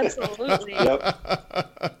 Absolutely.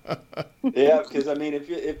 Yeah, because,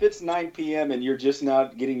 if it's 9 p.m. and you're just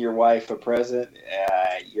not getting your wife a present,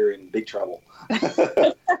 you're in big trouble.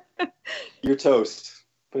 You're toast.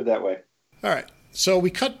 Put it that way. All right. So we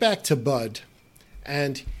cut back to Bud,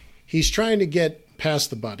 and he's trying to get past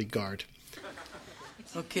the bodyguard.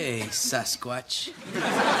 Okay, Sasquatch.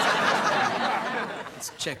 It's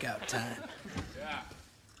checkout time.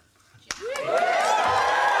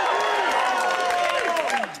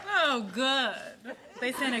 Oh, good.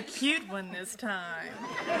 They sent a cute one this time.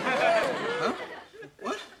 Huh?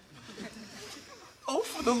 What? Oh,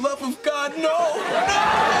 for the love of God, no! No!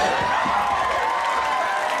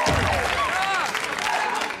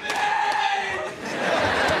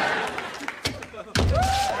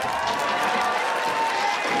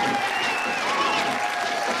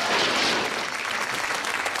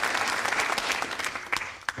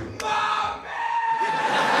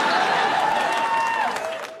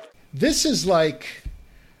 This is like,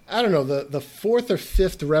 I don't know, the fourth or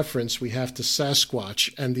fifth reference we have to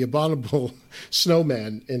Sasquatch and the abominable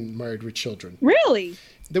snowman in Married with Children. Really?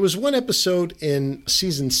 There was one episode in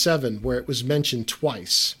season 7 where it was mentioned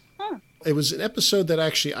twice. Huh. It was an episode that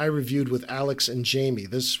actually I reviewed with Alex and Jamie.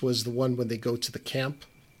 This was the one when they go to the camp.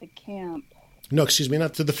 The camp. No, excuse me,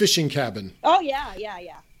 not to the fishing cabin. Oh, yeah.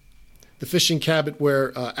 The fishing cabin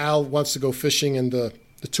where Al wants to go fishing and the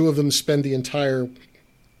two of them spend the entire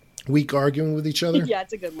week arguing with each other. Yeah,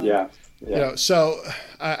 it's a good one. Yeah. So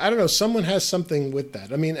I don't know. Someone has something with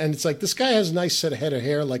that. I mean, and it's like this guy has a nice head of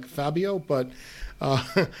hair like Fabio, but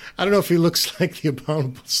I don't know if he looks like the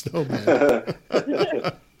abominable snowman.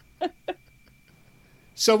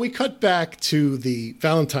 So we cut back to the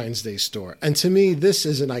Valentine's Day store, and to me, this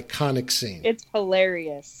is an iconic scene. It's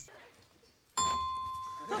hilarious.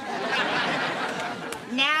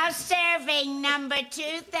 Now serving number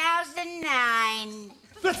 2009.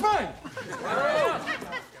 That's mine.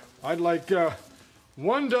 I'd like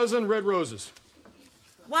 1 dozen red roses.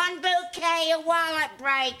 1 bouquet of wallet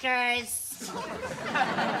breakers.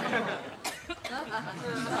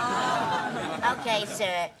 Okay,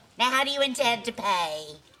 sir. Now, how do you intend to pay?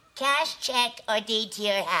 Cash, check, or deed to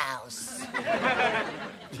your house?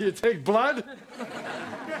 Do you take blood?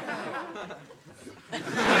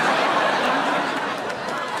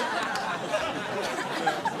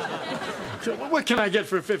 What can I get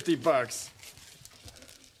for $50?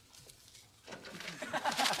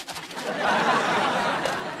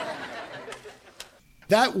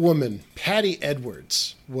 That woman, Patty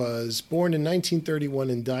Edwards, was born in 1931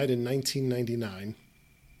 and died in 1999.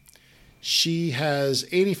 She has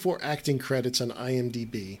 84 acting credits on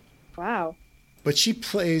IMDb. Wow. But she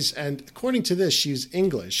plays, and according to this, she's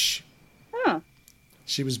English. Huh.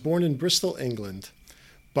 She was born in Bristol, England.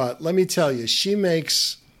 But let me tell you, she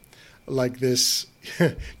makes like this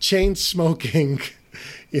chain smoking,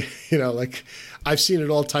 like I've seen it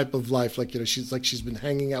all type of life. Like, she's been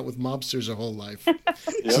hanging out with mobsters her whole life. Yep.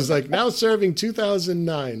 She's like now serving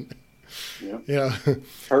 2009. Yep.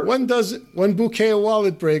 1 bouquet of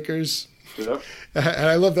wallet breakers. Yep. And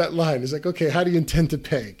I love that line. It's like, okay, how do you intend to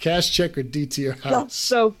pay? Cash, check, or deed to your house? That's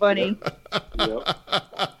so funny. Yep.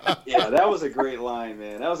 Yeah, that was a great line,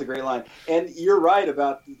 man. That was a great line. And you're right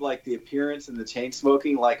about like the appearance and the chain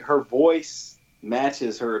smoking. Like her voice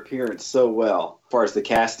matches her appearance so well. As far as the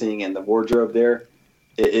casting and the wardrobe there,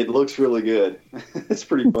 it looks really good. It's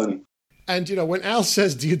pretty funny. And, when Al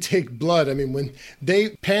says, do you take blood? I mean, when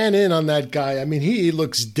they pan in on that guy, I mean, he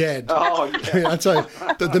looks dead. Oh, yeah. I mean, I'll tell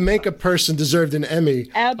you, the makeup person deserved an Emmy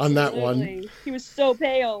on that one. He was so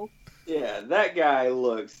pale. Yeah, that guy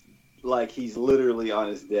looks like he's literally on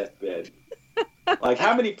his deathbed. Like,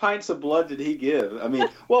 how many pints of blood did he give? I mean,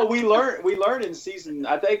 well, we learned in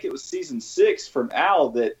I think it was season 6 from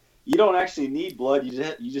Al that you don't actually need blood.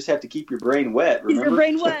 You just have to keep your brain wet. Remember? Keep your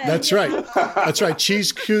brain wet. That's right. That's right.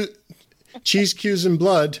 Cheese cues and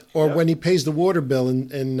blood, or when he pays the water bill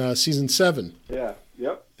in season 7. Yeah.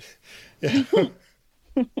 Yep. Yeah.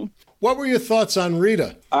 What were your thoughts on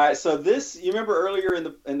Rita? All right, so you remember earlier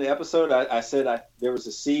in the episode, I said there was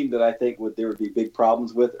a scene that I think there would be big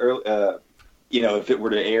problems with, if it were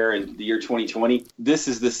to air in the year 2020. This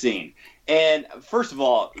is the scene. And first of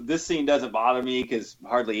all, this scene doesn't bother me because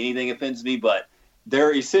hardly anything offends me, but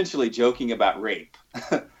they're essentially joking about rape.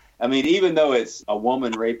 I mean, even though it's a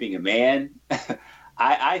woman raping a man,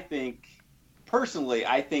 I think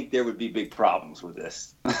there would be big problems with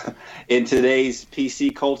this in today's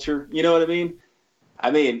PC culture. You know what I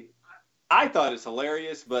mean? I thought it's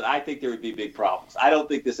hilarious, but I think there would be big problems. I don't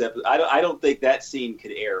think I don't think that scene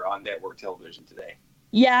could air on network television today.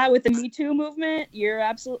 Yeah, with the Me Too movement, you're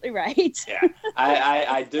absolutely right. Yeah,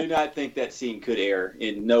 I do not think that scene could air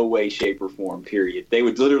in no way, shape, or form, period. They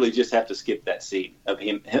would literally just have to skip that scene of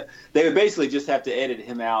him. They would basically just have to edit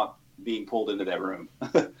him out being pulled into that room,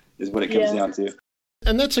 is what it comes down to.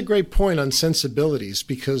 And that's a great point on sensibilities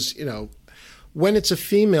because, when it's a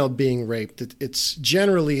female being raped, it's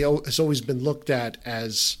generally has always been looked at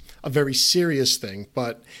as a very serious thing.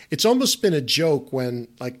 But it's almost been a joke when,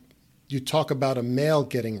 you talk about a male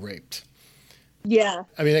getting raped. Yeah.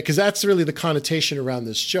 I mean, because that's really the connotation around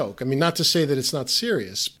this joke. I mean, not to say that it's not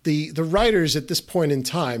serious. The writers at this point in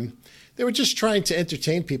time, they were just trying to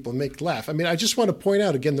entertain people and make laugh. I mean, I just want to point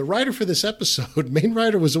out again, the writer for this episode, main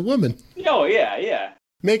writer was a woman. Oh, yeah.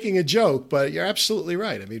 Making a joke, but you're absolutely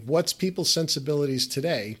right. I mean, what's people's sensibilities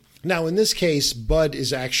today? Now, in this case, Bud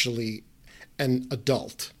is actually an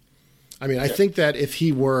adult. I mean, I think that if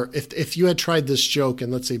you had tried this joke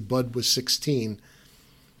and let's say Bud was 16,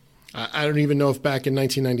 I don't even know if back in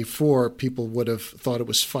 1994 people would have thought it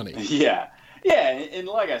was funny. Yeah. And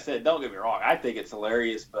like I said, don't get me wrong. I think it's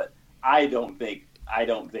hilarious, but I don't think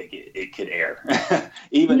it could air.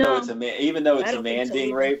 Even though it's a man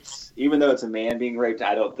being raped,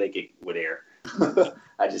 I don't think it would air.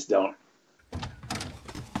 I just don't.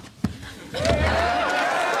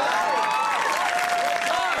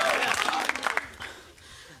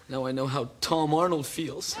 Now I know how Tom Arnold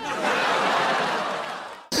feels.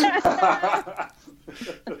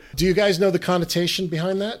 Do you guys know the connotation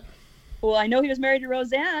behind that? Well, I know he was married to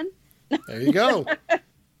Roseanne. There you go.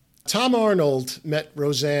 Tom Arnold met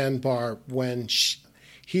Roseanne Barr when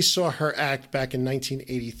he saw her act back in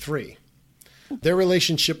 1983. Their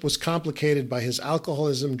relationship was complicated by his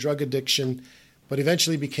alcoholism, drug addiction, but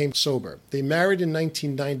eventually became sober. They married in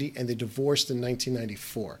 1990 and they divorced in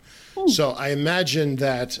 1994. So I imagine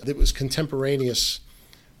that it was contemporaneous.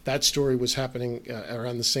 That story was happening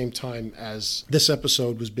around the same time as this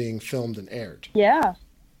episode was being filmed and aired. Yeah,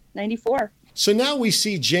 94. So now we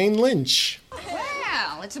see Jane Lynch.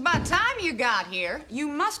 Well, Well, it's about time you got here. You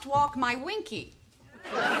must walk my Winky.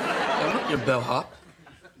 I'm not your bellhop.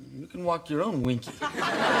 You can walk your own Winky.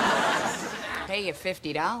 Pay you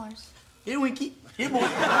 $50. Here, Winky. Here, boy.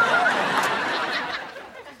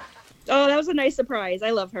 Oh, that was a nice surprise.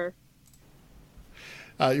 I love her.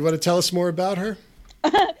 You want to tell us more about her?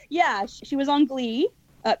 Yeah, she was on Glee.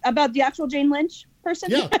 About the actual Jane Lynch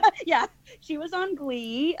person? Yeah. Yeah, she was on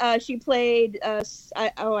Glee. She played,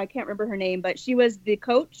 I can't remember her name, but she was the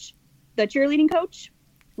coach, the cheerleading coach.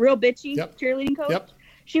 Real bitchy cheerleading coach. Yep.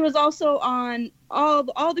 She was also on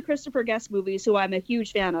all the Christopher Guest movies, who I'm a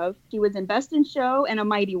huge fan of. She was in Best in Show and A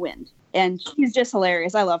Mighty Wind. And she's just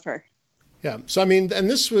hilarious. I love her. Yeah. So, I mean, and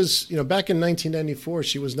this was, back in 1994,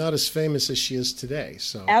 she was not as famous as she is today.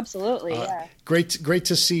 So Absolutely, yeah. Great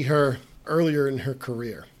to see her earlier in her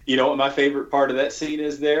career. You know what my favorite part of that scene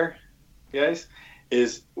is there, guys?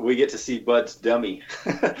 Is we get to see Bud's dummy.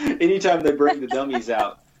 Anytime they bring the dummies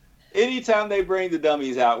out,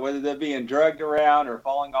 whether they're being drugged around or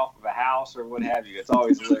falling off of a house or what have you, it's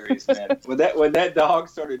always hilarious, man. When that dog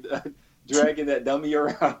started dragging that dummy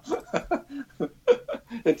around,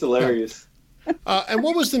 it's hilarious. And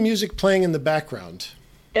what was the music playing in the background?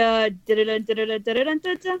 Wasn't it?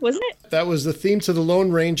 That was the theme to The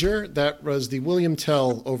Lone Ranger. That was the William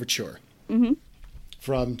Tell Overture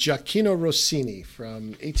from Gioacchino Rossini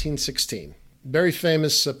from 1816. Very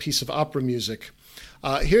famous piece of opera music.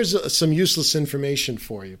 Here's some useless information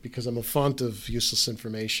for you, because I'm a font of useless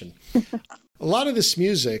information. A lot of this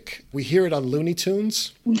music, we hear it on Looney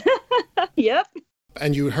Tunes. Yep.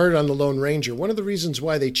 And you heard it on The Lone Ranger. One of the reasons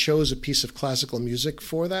why they chose a piece of classical music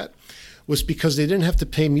for that was because they didn't have to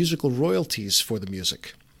pay musical royalties for the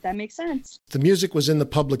music. That makes sense. The music was in the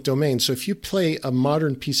public domain. So if you play a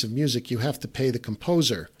modern piece of music, you have to pay the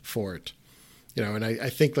composer for it. And I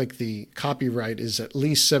think like the copyright is at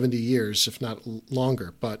least 70 years, if not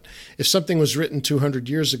longer. But if something was written 200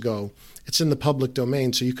 years ago, it's in the public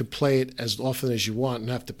domain, so you could play it as often as you want and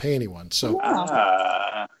not have to pay anyone. So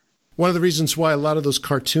one of the reasons why a lot of those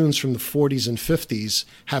cartoons from the 40s and 50s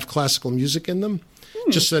have classical music in them,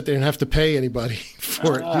 just so that they don't have to pay anybody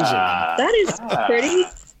for it using them. That is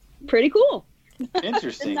pretty cool.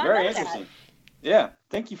 Interesting. Very interesting. Yeah.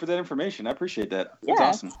 Thank you for that information. I appreciate that. That's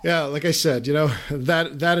awesome. Yeah, like I said, that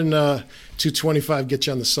and $2.25 get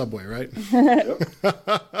you on the subway, right?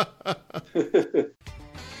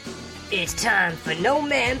 It's time for No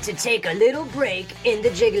Ma'am to take a little break in the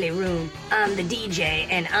Jiggly Room. I'm the DJ,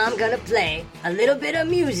 and I'm gonna play a little bit of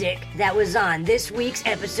music that was on this week's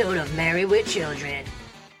episode of Married with Children.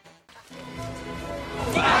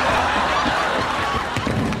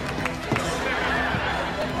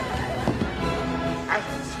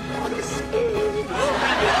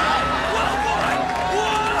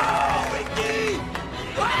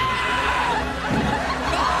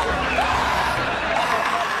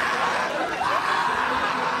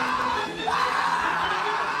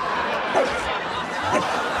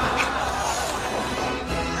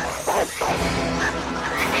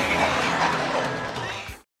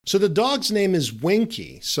 So the dog's name is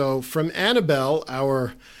Winky. So from Annabelle,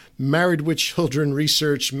 our Married with Children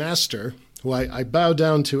research master, who I bow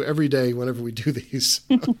down to every day whenever we do these,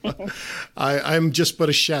 I'm just but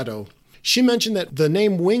a shadow. She mentioned that the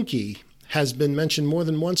name Winky has been mentioned more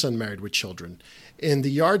than once on Married with Children. In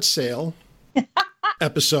the yard sale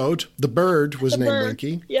episode, the bird was named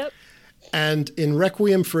Winky. Yep. And in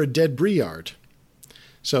Requiem for a Dead Briard.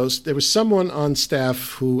 So there was someone on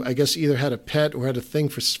staff who I guess either had a pet or had a thing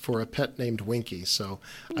for a pet named Winky. So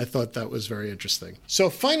I thought that was very interesting.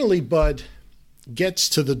 So finally, Bud gets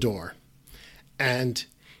to the door and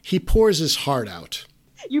he pours his heart out.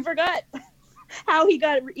 You forgot how he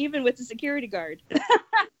got even with the security guard.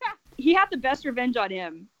 He had the best revenge on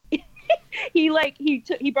him. He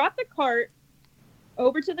brought the cart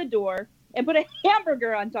over to the door and put a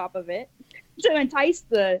hamburger on top of it to entice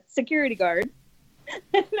the security guard.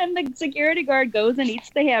 And then the security guard goes and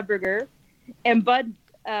eats the hamburger. And Bud,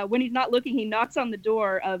 when he's not looking, he knocks on the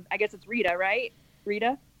door of, I guess it's Rita, right?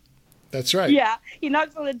 Rita? That's right. Yeah. He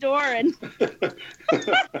knocks on the door and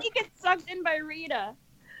he gets sucked in by Rita,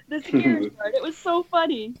 the security guard. It was so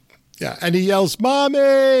funny. Yeah. And he yells,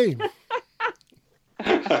 "Mommy!"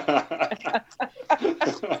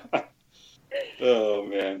 Oh,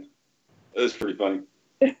 man. That's pretty funny.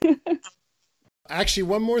 Actually,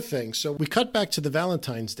 one more thing. So we cut back to the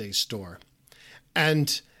Valentine's Day store,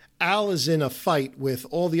 and Al is in a fight with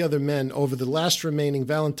all the other men over the last remaining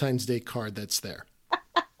Valentine's Day card that's there.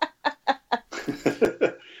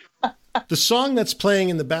 The song that's playing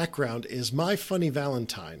in the background is My Funny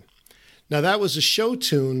Valentine. Now, that was a show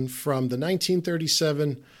tune from the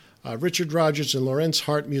 1937 Richard Rodgers and Lorenz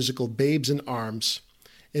Hart musical Babes in Arms,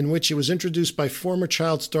 in which it was introduced by former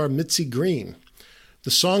child star Mitzi Green.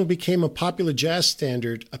 The song became a popular jazz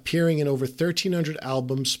standard, appearing in over 1,300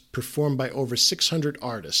 albums performed by over 600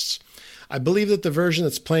 artists. I believe that the version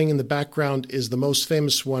that's playing in the background is the most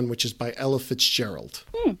famous one, which is by Ella Fitzgerald.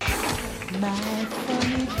 My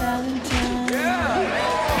funny Valentine.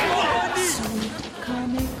 Sweet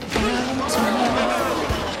comic Valentine.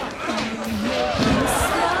 You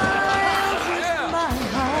style with my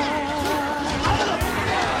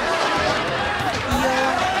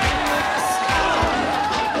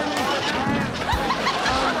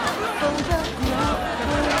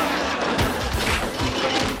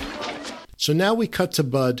So now we cut to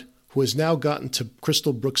Bud, who has now gotten to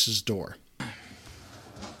Crystal Brooks's door.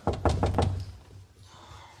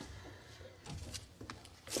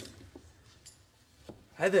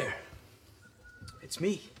 Hi there. It's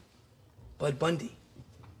me, Bud Bundy.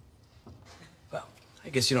 Well, I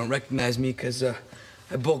guess you don't recognize me because I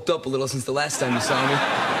bulked up a little since the last time you saw me.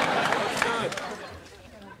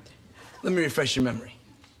 Let me refresh your memory.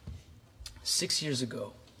 6 years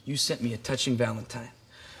ago, you sent me a touching Valentine,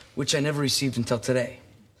 which I never received until today.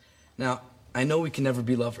 Now, I know we can never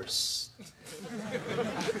be lovers.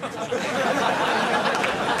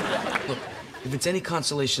 Look, if it's any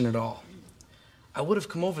consolation at all, I would have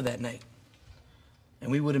come over that night,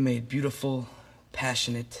 and we would have made beautiful,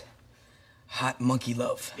 passionate, hot monkey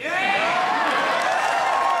love.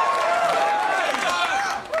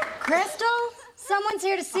 Crystal, someone's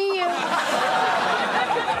here to see you.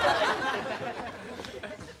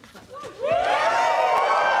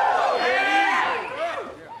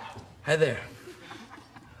 Hi there.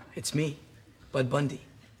 It's me, Bud Bundy.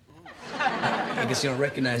 I guess you don't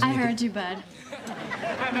recognize me. I heard you, Bud.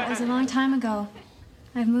 That was a long time ago.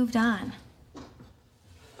 I've moved on.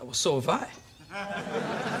 Well, so have I.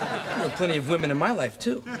 There were plenty of women in my life,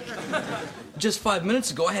 too. Just 5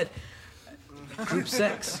 minutes ago, I had group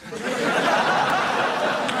sex.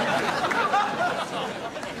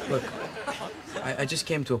 Look, I just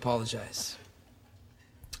came to apologize.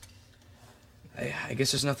 I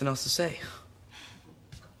guess there's nothing else to say.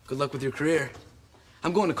 Good luck with your career.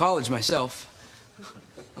 I'm going to college myself.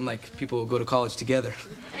 Unlike people who go to college together.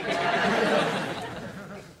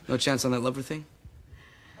 No chance on that lover thing?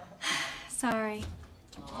 Sorry.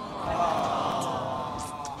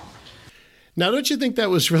 Now, don't you think that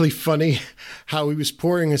was really funny, how he was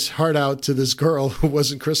pouring his heart out to this girl who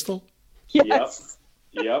wasn't Crystal? Yes.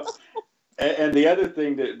 Yep. And the other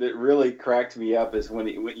thing that really cracked me up is when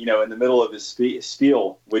in the middle of his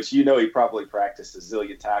spiel, which he probably practiced a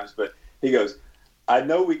zillion times, but he goes, "I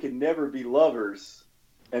know we can never be lovers,"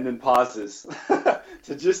 and then pauses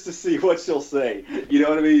to see what she'll say. You know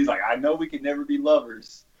what I mean? He's like, "I know we can never be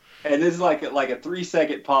lovers," and this is like a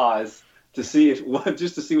 3-second pause to see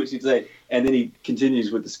just to see what she'd say, and then he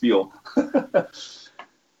continues with the spiel.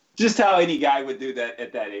 Just how any guy would do that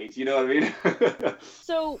at that age, you know what I mean?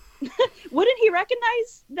 So, wouldn't he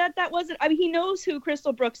recognize that wasn't? I mean, he knows who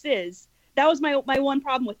Crystal Brooks is. That was my one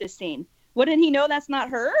problem with this scene. Wouldn't he know that's not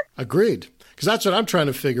her? Agreed. Because that's what I'm trying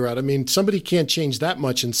to figure out. I mean, somebody can't change that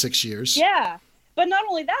much in 6 years. Yeah. But not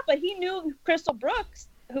only that, but he knew Crystal Brooks,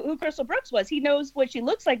 who Crystal Brooks was. He knows what she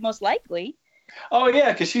looks like, most likely. Oh,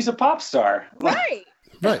 yeah, because she's a pop star. Right.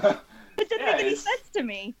 Right. It didn't make any sense to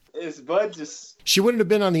me. Is Bud just... She wouldn't have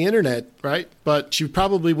been on the internet, right? But she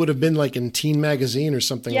probably would have been like in Teen Magazine or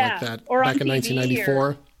something like that or back on in TV 1994.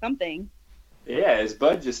 or something. Yeah, is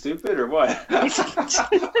Bud just stupid or what? It'd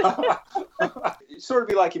sort of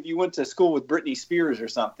be like if you went to school with Britney Spears or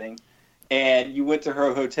something, and you went to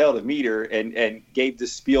her hotel to meet her and gave the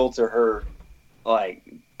spiel to her,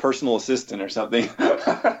 like, personal assistant or something.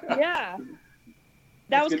 Yeah.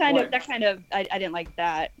 That was kind of I didn't like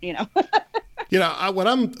that, you know. You know,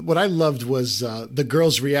 what I loved was the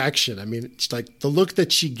girl's reaction. I mean, it's like the look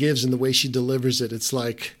that she gives and the way she delivers it. It's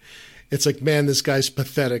like, man, this guy's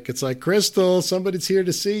pathetic. It's like, Crystal, somebody's here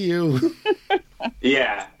to see you.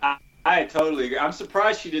 Yeah, I totally agree. I'm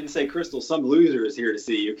surprised she didn't say, Crystal, some loser is here to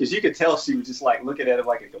see you, because you could tell she was just like looking at him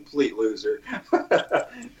like a complete loser.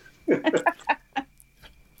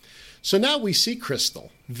 So now we see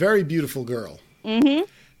Crystal, very beautiful girl. Mm-hmm.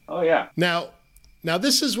 Oh, yeah. Now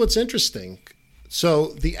this is what's interesting. So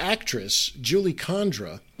the actress, Julie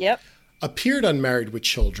Condra, appeared on Married with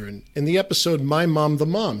Children in the episode My Mom the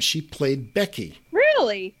Mom. She played Becky.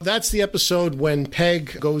 Really? That's the episode when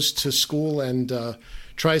Peg goes to school and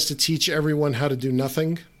tries to teach everyone how to do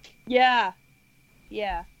nothing. Yeah.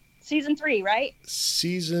 Yeah. Season 3, right?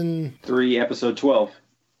 Season 3, episode 12.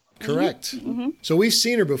 Correct. Mm-hmm. So we've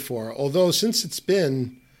seen her before, although since it's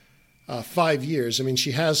been 5 years. I mean,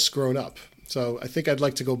 she has grown up. So I think I'd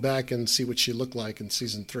like to go back and see what she looked like in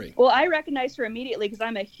season 3. Well, I recognized her immediately because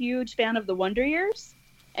I'm a huge fan of the Wonder Years.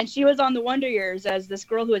 And she was on the Wonder Years as this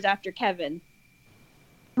girl who was after Kevin.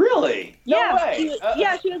 Really? No way.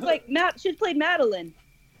 She was like, she played Madeline.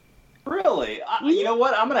 Really? You know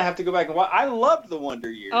what? I'm going to have to go back and watch. I loved The Wonder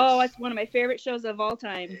Years. Oh, it's one of my favorite shows of all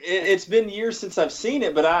time. It's been years since I've seen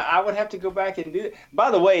it, but I would have to go back and do it. By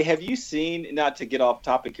the way, have you seen, not to get off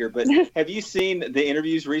topic here, but have you seen the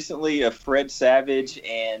interviews recently of Fred Savage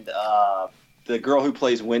and the girl who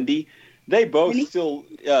plays Wendy? They both still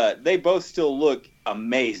look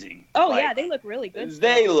amazing. Oh, like, yeah, they look really good.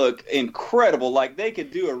 They look incredible. Like, they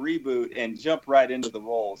could do a reboot and jump right into the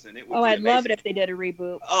roles, and it would be I'd amazing. love it if they did a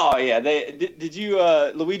reboot. Oh, yeah. Did you,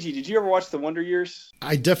 Luigi, did you ever watch The Wonder Years?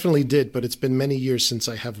 I definitely did, but it's been many years since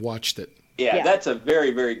I have watched it. Yeah. That's a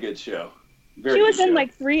very, very good show. She was in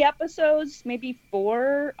like 3 episodes, maybe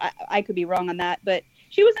 4. I could be wrong on that, but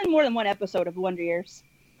she was in more than 1 episode of Wonder Years.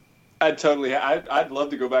 I'd love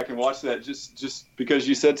to go back and watch that just because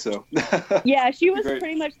you said so. Yeah, she was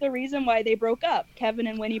pretty much the reason why they broke up. Kevin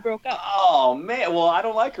and Winnie broke up. Oh, man. Well, I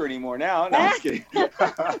don't like her anymore now. No, I'm just kidding.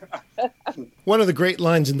 One of the great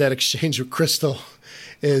lines in that exchange with Crystal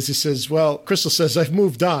is he says, well, Crystal says, I've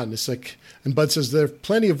moved on. It's like, and Bud says, there are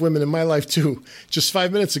plenty of women in my life, too. Just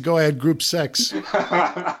 5 minutes ago, I had group sex.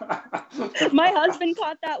 My husband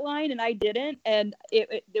caught that line, and I didn't, and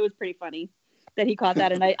it was pretty funny that he caught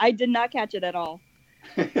that, and I did not catch it at all.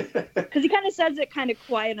 Because he kind of says it kind of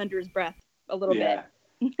quiet under his breath a little bit.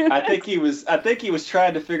 I think he was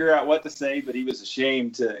trying to figure out what to say, but he was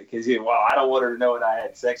ashamed to, because I don't want her to know that I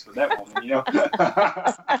had sex with that woman, you know?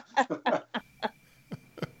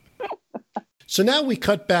 So now we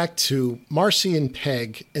cut back to Marcy and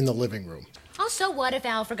Peg in the living room. Oh, so what if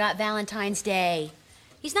Al forgot Valentine's Day?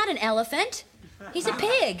 He's not an elephant. He's a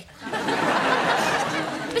pig.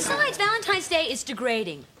 Besides, Valentine's Day is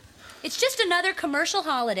degrading. It's just another commercial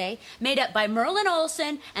holiday made up by Merlin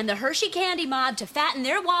Olsen and the Hershey Candy Mob to fatten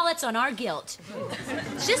their wallets on our guilt.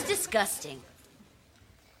 It's just disgusting.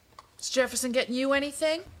 Is Jefferson getting you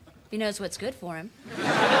anything? He knows what's good for him. Well,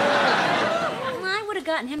 I would have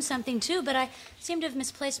gotten him something too, but I seem to have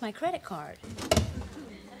misplaced my credit card.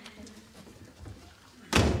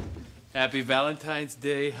 Happy Valentine's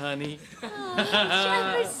Day, honey. Oh,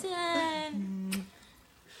 Jefferson.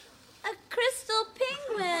 A crystal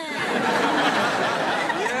penguin.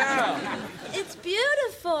 Yeah. It's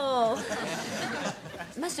beautiful.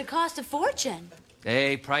 It must have cost a fortune.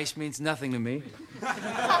 Hey, price means nothing to me.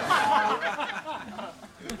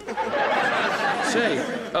 Say,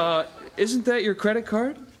 isn't that your credit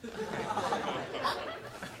card?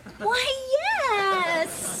 Why,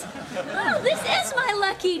 yes! Oh, this is my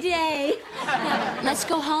lucky day. Now, let's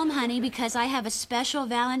go home, honey, because I have a special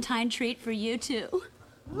Valentine treat for you, too.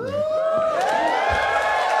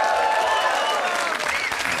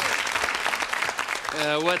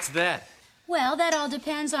 What's that? Well, that all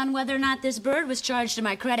depends on whether or not this bird was charged to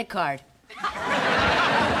my credit card.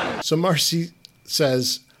 So Marcy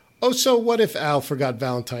says, oh, so what if Al forgot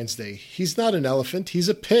Valentine's Day? He's not an elephant, he's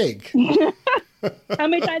a pig. How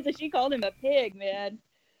many times has she called him a pig, man?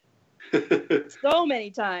 So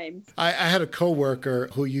many times. I had a coworker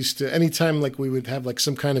who used to, anytime like we would have like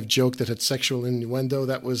some kind of joke that had sexual innuendo,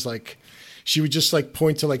 that was like, she would just like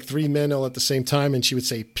point to like 3 men all at the same time, and she would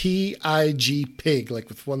say P-I-G, pig, like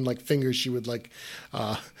with one like finger. She would like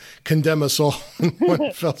condemn us all in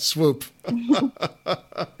one fell swoop.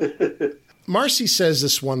 Marcy says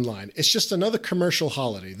this one line, it's just another commercial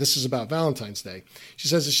holiday. This is about Valentine's Day. She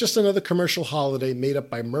says it's just another commercial holiday made up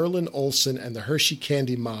by Merlin Olsen and the Hershey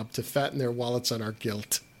Candy Mob to fatten their wallets on our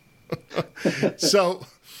guilt. So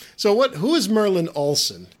who is Merlin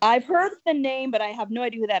Olsen? I've heard the name, but I have no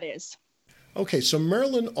idea who that is. Okay, so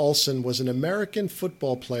Merlin Olsen was an American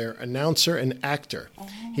football player, announcer, and actor.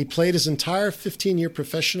 He played his entire 15-year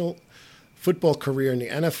professional football career in the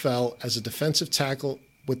NFL as a defensive tackle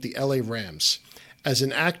with the LA Rams. As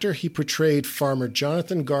an actor, he portrayed farmer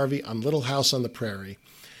Jonathan Garvey on Little House on the Prairie.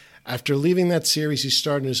 After leaving that series, he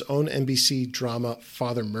starred in his own NBC drama,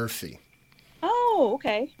 Father Murphy. Oh,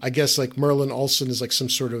 okay. I guess like Merlin Olsen is like some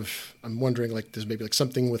sort of, I'm wondering like there's maybe like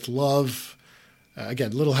something with love.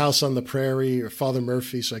 Again, Little House on the Prairie or Father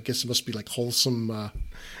Murphy, so I guess it must be like wholesome.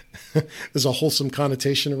 There's a wholesome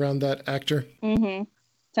connotation around that actor. Mm-hmm.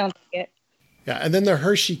 Sounds like it. Yeah, and then the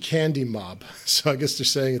Hershey Candy Mob. So I guess they're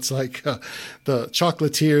saying it's like the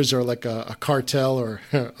chocolatiers are like a cartel or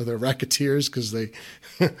they're racketeers because they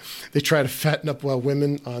try to fatten up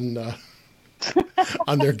women on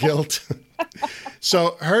their guilt.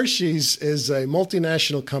 So Hershey's is a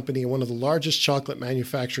multinational company and one of the largest chocolate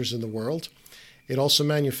manufacturers in the world. It also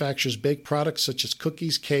manufactures baked products such as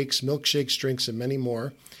cookies, cakes, milkshakes, drinks, and many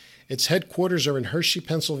more. Its headquarters are in Hershey,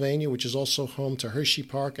 Pennsylvania, which is also home to Hershey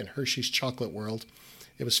Park and Hershey's Chocolate World.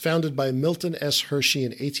 It was founded by Milton S. Hershey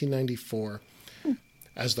in 1894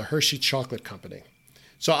 as the Hershey Chocolate Company.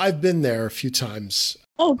 So I've been there a few times.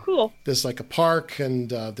 Oh, cool. There's like a park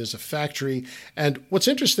and there's a factory. And what's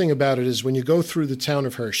interesting about it is when you go through the town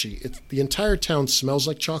of Hershey, the entire town smells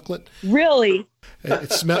like chocolate. Really?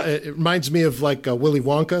 It reminds me of like Willy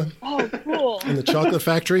Wonka. Oh, cool. In the chocolate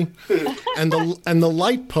factory. And the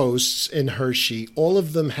light posts in Hershey, all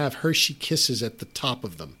of them have Hershey Kisses at the top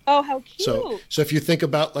of them. Oh, how cute. So if you think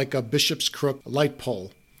about like a Bishop's Crook light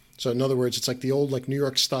pole, so in other words, it's like the old like New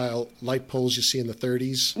York style light poles you see in the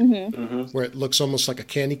 30s, where it looks almost like a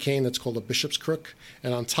candy cane. That's called a Bishop's Crook,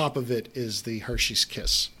 and on top of it is the Hershey's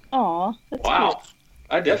Kiss. Aw, that's wow. cute.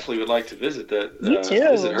 I definitely would like to visit that. Me too.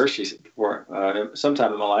 Visit Hershey's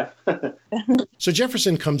sometime in my life. So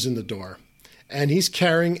Jefferson comes in the door, and he's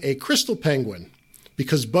carrying a crystal penguin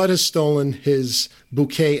because Bud has stolen his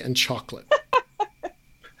bouquet and chocolate.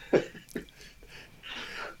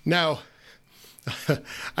 Now,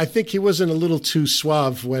 I think he wasn't a little too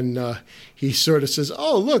suave when he sort of says,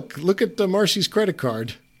 "Oh, look at Marcy's credit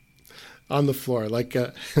card on the floor." Like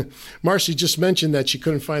Marcy just mentioned that she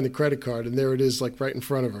couldn't find the credit card, and there it is, like right in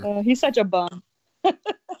front of her. He's such a bum. But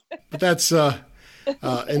that's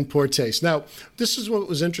in poor taste. Now, this is what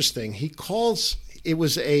was interesting. He calls it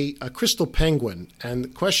was a crystal penguin, and the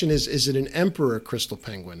question is it an emperor crystal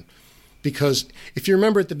penguin? Because if you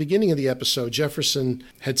remember at the beginning of the episode, Jefferson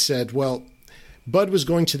had said, well, Bud was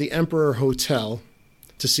going to the Emperor Hotel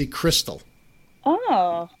to see Crystal.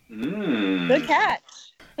 Oh, good catch.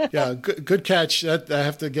 Yeah, good catch. I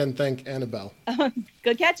have to again thank Annabelle.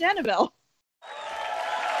 Good catch, Annabelle.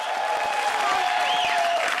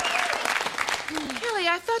 Kelly,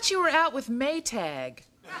 I thought you were out with Maytag.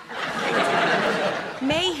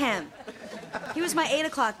 Mayhem. He was my 8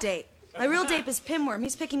 o'clock date. My real date is Pinworm.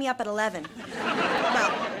 He's picking me up at 11.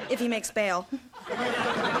 Well, if he makes bail.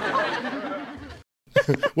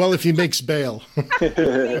 Well, if he makes bail.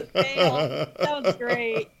 That was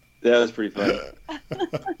great. That was pretty funny.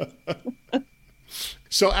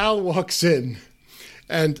 So Al walks in,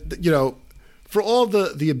 and, you know, for all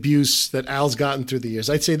the abuse that Al's gotten through the years,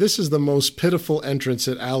 I'd say this is the most pitiful entrance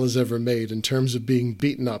that Al has ever made in terms of being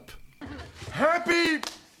beaten up. Happy...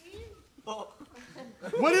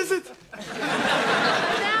 What is it?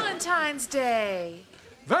 Valentine's Day.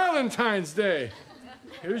 Valentine's Day.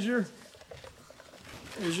 Here's your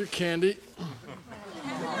candy.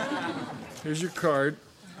 Here's your card.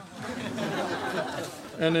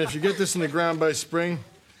 And if you get this in the ground by spring,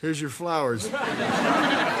 here's your flowers.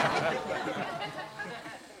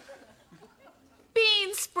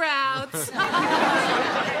 Bean sprouts.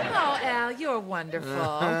 Oh, Al, you're wonderful.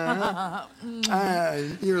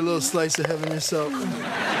 You're a little slice of heaven yourself.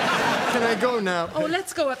 Can I go now? Oh,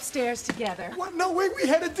 let's go upstairs together. What? No, wait, we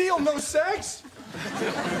had a deal. No sex?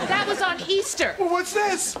 That was on Easter. Well, what's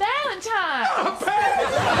this? Valentine's.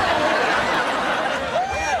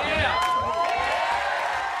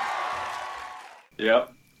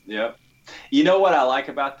 Yep. You know what I like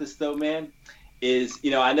about this, though, man, is,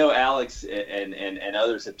 you know, I know Alex and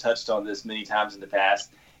others have touched on this many times in the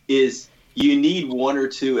past, is you need 1 or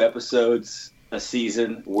 2 episodes a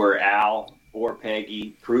season where Al or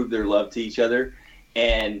Peggy prove their love to each other.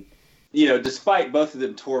 And, you know, despite both of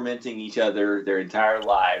them tormenting each other their entire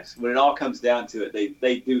lives, when it all comes down to it,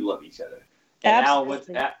 they do love each other. And Al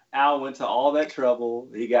went to all that trouble.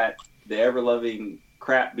 He got the ever-loving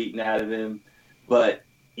crap beaten out of him. But,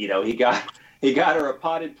 you know, he got her a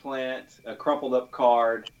potted plant, a crumpled up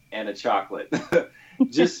card, and a chocolate.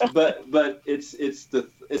 but it's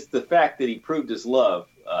the fact that he proved his love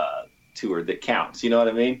to her that counts. You know what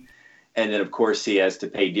I mean? And then, of course, he has to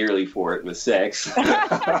pay dearly for it with sex.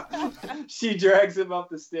 She drags him up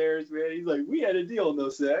the stairs, man. He's like, "We had a deal, no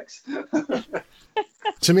sex."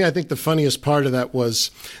 To me, I think the funniest part of that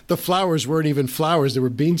was the flowers weren't even flowers; they were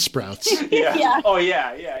bean sprouts. Yeah. Oh,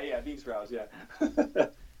 yeah. Bean sprouts, yeah.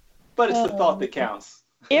 But it's the thought that counts.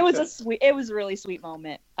 It was a really sweet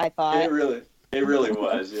moment, I thought. It really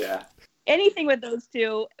was, yeah. Anything with those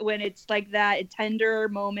two, when it's like that, a tender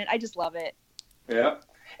moment, I just love it. Yeah.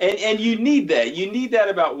 And you need that. You need that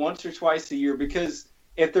about once or twice a year, because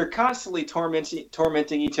if they're constantly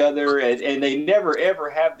tormenting each other and they never ever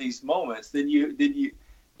have these moments, then you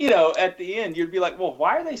know, at the end you'd be like, well,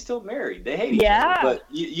 why are they still married? They hate each other. But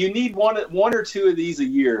you need one or two of these a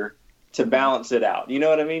year to balance it out. You know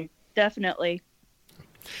what I mean? Definitely.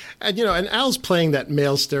 And, and Al's playing that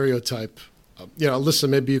male stereotype. Alyssa,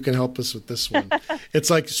 maybe you can help us with this one.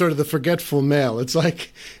 It's like sort of the forgetful male. It's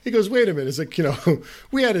like, he goes, wait a minute. It's like,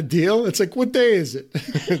 we had a deal. It's like, what day is it?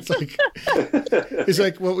 It's like, he's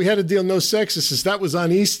like, well, we had a deal, no sex. It says, that was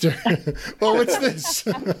on Easter. Well, what's this?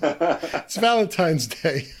 It's Valentine's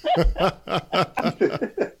Day.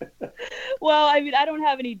 Well, I mean, I don't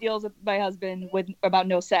have any deals with my husband about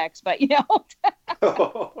no sex, but,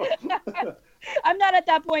 I'm not at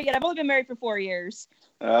that point yet. I've only been married for 4 years.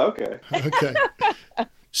 Okay. Okay.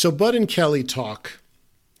 So Bud and Kelly talk,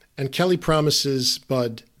 and Kelly promises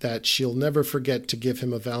Bud that she'll never forget to give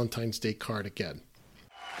him a Valentine's Day card again.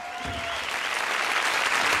 Hey,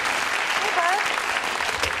 Bud.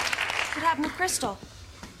 What happened with Crystal?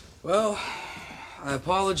 Well, I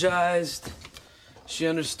apologized. She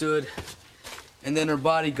understood. And then her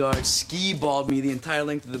bodyguard ski-balled me the entire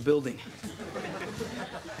length of the building.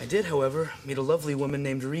 I did, however, meet a lovely woman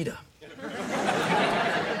named Rita.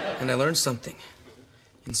 And I learned something.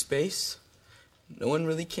 In space, no one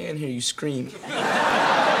really can hear you scream. Good night.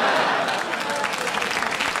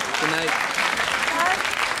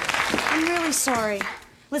 I'm really sorry.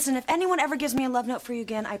 Listen, if anyone ever gives me a love note for you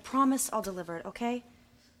again, I promise I'll deliver it, okay?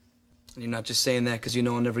 And you're not just saying that because you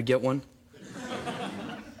know I'll never get one?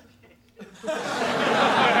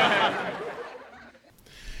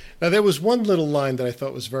 Now, there was one little line that I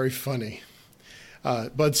thought was very funny.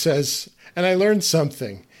 Bud says, and I learned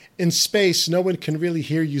something. In space, no one can really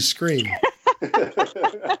hear you scream.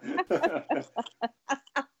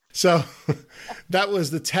 So that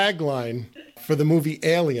was the tagline for the movie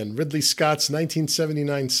Alien, Ridley Scott's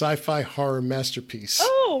 1979 sci-fi horror masterpiece.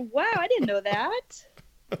 Oh, wow. I didn't know that.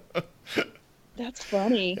 That's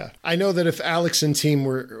funny. Yeah. I know that if Alex and team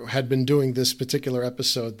had been doing this particular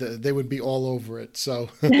episode, they would be all over it. So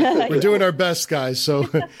we're doing our best, guys. So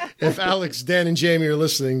if Alex, Dan, and Jamie are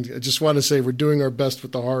listening, I just want to say we're doing our best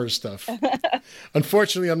with the horror stuff.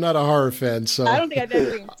 Unfortunately, I'm not a horror fan, so I don't think I've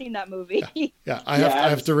ever even seen that movie. Yeah, I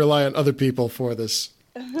have to rely on other people for this.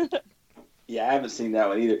 Yeah, I haven't seen that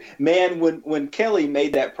one either. Man, when Kelly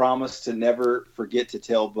made that promise to never forget to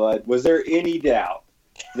tell Bud, was there any doubt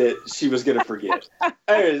that she was going to forget?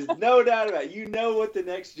 There's no doubt about it. You know what the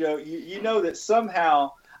next joke, you know that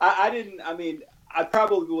somehow, I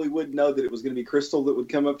probably wouldn't know that it was going to be Crystal that would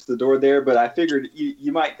come up to the door there, but I figured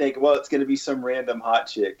you might think, well, it's going to be some random hot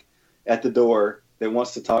chick at the door that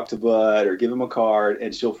wants to talk to Bud or give him a card,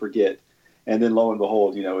 and she'll forget. And then lo and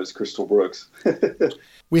behold, it's Crystal Brooks.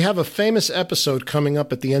 We have a famous episode coming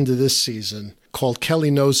up at the end of this season called Kelly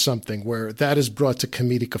Knows Something, where that is brought to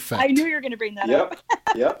comedic effect. I knew you were going to bring that up.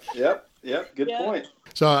 Yep. Good point.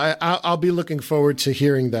 So I'll be looking forward to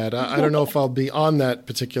hearing that. I don't know if I'll be on that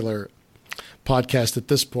particular podcast at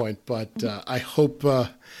this point, but I hope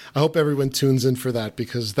everyone tunes in for that,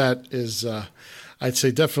 because that is, I'd say,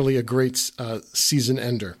 definitely a great season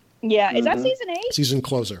ender. Yeah. Is that season 8? Season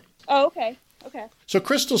closer. Oh, okay. Okay. So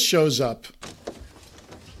Crystal shows up.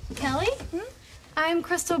 Kelly? I'm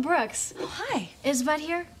Crystal Brooks. Oh, hi. Is Bud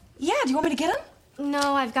here? Yeah, do you want me to get him?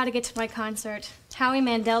 No, I've got to get to my concert. Howie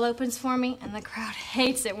Mandel opens for me, and the crowd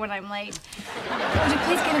hates it when I'm late. Would you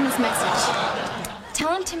please get him this message?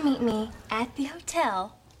 Tell him to meet me at the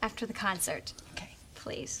hotel after the concert. Okay.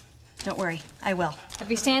 Please. Don't worry, I will. If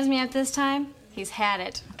he stands me up this time, he's had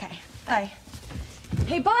it. Okay, bye.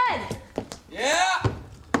 Hey, Bud! Yeah?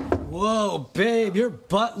 Whoa, babe, your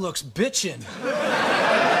butt looks bitchin'.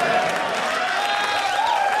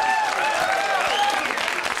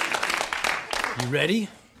 You ready?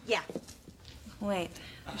 Yeah. Wait,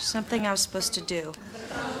 there's something I was supposed to do.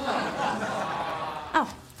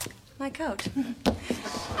 Oh, my coat.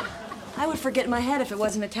 I would forget in my head if it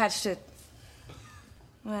wasn't attached to...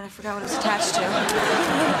 Wait, I forgot what it was attached to.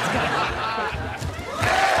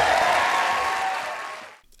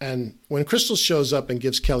 And when Crystal shows up and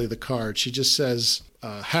gives Kelly the card, she just says,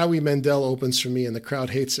 Howie Mandel opens for me and the crowd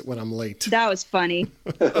hates it when I'm late. That was funny.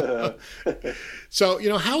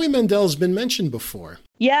 So, Howie Mandel's been mentioned before.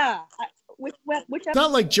 Yeah. Which It's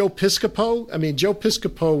not like Joe Piscopo. I mean, Joe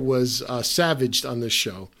Piscopo was savaged on this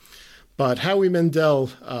show, but Howie Mandel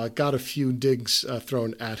got a few digs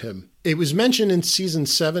thrown at him. It was mentioned in season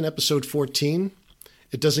 7, episode 14.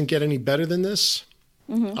 It doesn't get any better than this.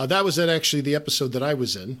 Mm-hmm. That was actually the episode that I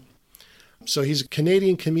was in. So he's a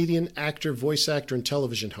Canadian comedian, actor, voice actor, and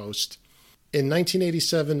television host. In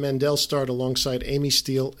 1987, Mandel starred alongside Amy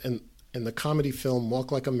Steele in the comedy film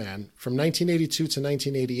Walk Like a Man. From 1982 to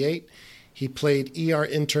 1988, he played ER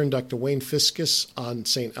intern Dr. Wayne Fiscus on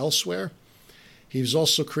St. Elsewhere. He was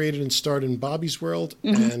also created and starred in Bobby's World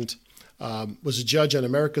and was a judge on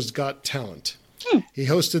America's Got Talent. He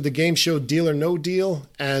hosted the game show Deal or No Deal.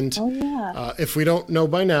 And if we don't know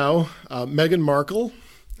by now, Meghan Markle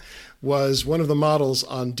was one of the models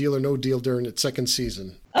on Deal or No Deal during its second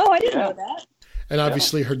season. Oh, I didn't know that. And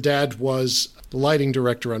obviously her dad was the lighting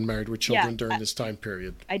director on Married with Children during this time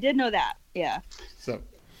period. I did know that. Yeah. So.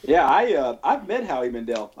 Yeah, I've met Howie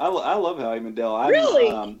Mandel. I love Howie Mandel.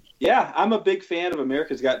 Really? Yeah, I'm a big fan of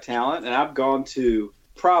America's Got Talent, and I've gone to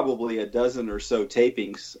probably a dozen or so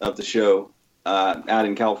tapings of the show out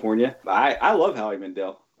in California. I love Howie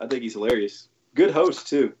Mandel. I think he's hilarious. Good host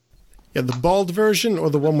too. Yeah, the bald version or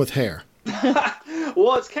the one with hair?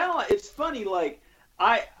 Well, it's kind of like, it's funny. Like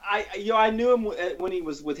I knew him when he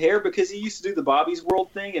was with hair because he used to do the Bobby's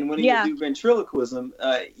World thing, and when he would do ventriloquism,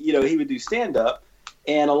 he would do stand up,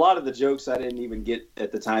 and a lot of the jokes I didn't even get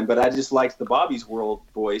at the time, but I just liked the Bobby's World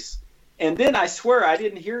voice. And then I swear I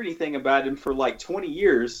didn't hear anything about him for like 20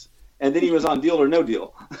 years, and then he was on Deal or No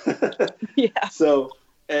Deal. Yeah. So.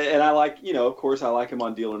 And I like, of course, I like him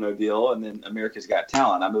on Deal or No Deal, and then America's Got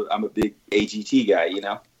Talent. I'm a big AGT guy,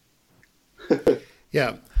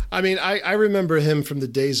 Yeah. I mean, I remember him from the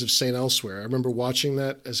days of St. Elsewhere. I remember watching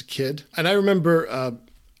that as a kid. And I remember,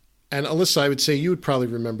 and Alyssa, I would say you would probably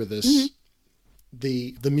remember this,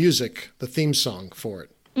 the music, the theme song for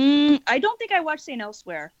it. I don't think I watched St.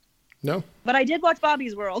 Elsewhere. No? But I did watch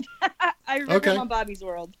Bobby's World. I remember him on Bobby's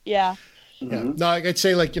World. Yeah. Yeah. No, I'd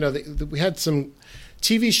say, like, we had some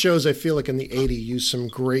TV shows, I feel like in the 80s, used some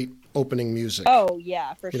great opening music. Oh,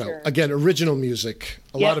 yeah, for sure. Again, original music.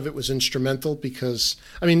 A lot of it was instrumental because,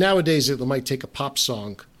 I mean, nowadays it might take a pop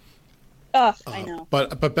song. I know.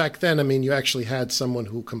 But back then, I mean, you actually had someone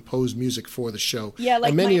who composed music for the show. Yeah, like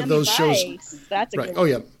and many Miami of those Vice. shows. That's a right. good Oh,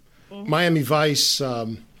 yeah. one. Miami Vice, let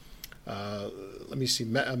me see,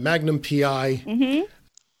 Magnum P.I.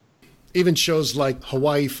 Even shows like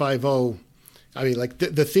Hawaii Five-0. I mean, like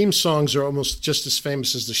the theme songs are almost just as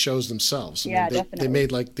famous as the shows themselves. I mean, definitely. They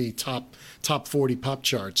made like the top 40 pop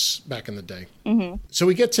charts back in the day. So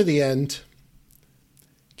we get to the end.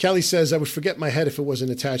 Kelly says, I would forget my head if it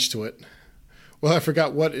wasn't attached to it. Well, I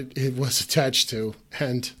forgot what it was attached to.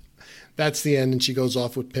 And that's the end. And she goes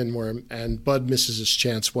off with Pinworm. And Bud misses his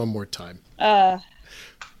chance one more time. Oh,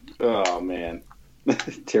 man.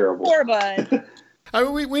 Terrible. Poor Bud. I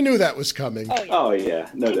mean, we knew that was coming. Oh, yeah.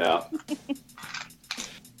 No doubt.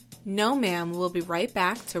 No Ma'am will be right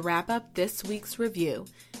back to wrap up this week's review.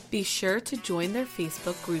 Be sure to join their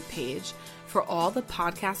Facebook group page for all the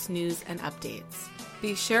podcast news and updates.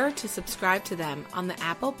 Be sure to subscribe to them on the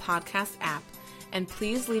Apple Podcast app, and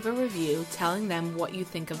please leave a review telling them what you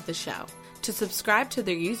think of the show. To subscribe to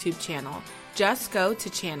their YouTube channel, just go to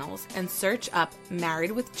channels and search up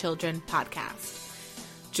Married with Children podcast.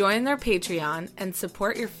 Join their Patreon and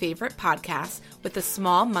support your favorite podcast with a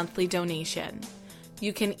small monthly donation.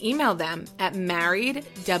 You can email them at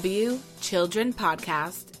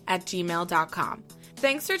marriedwchildrenpodcast@gmail.com.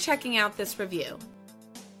 Thanks for checking out this review.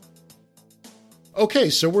 Okay,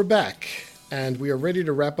 so we're back, and we are ready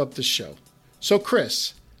to wrap up the show. So,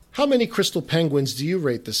 Chris, how many Crystal Penguins do you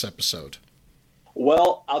rate this episode?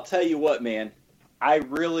 Well, I'll tell you what, man. I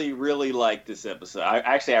really, really like this episode.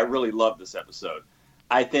 I really love this episode.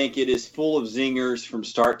 I think it is full of zingers from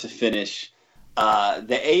start to finish.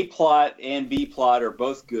 The A plot and B plot are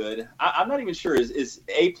both good. I'm not even sure. Is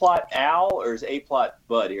A plot Al or is A plot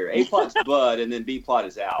Bud here? A plot's Bud and then B plot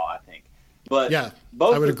is Al, I think. But yeah,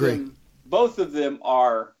 both I would agree. Both of them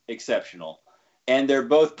are exceptional. And they're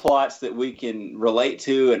both plots that we can relate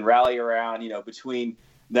to and rally around, between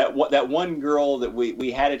that one girl that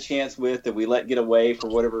we had a chance with that we let get away for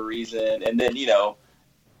whatever reason. And then, the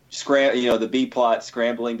B plot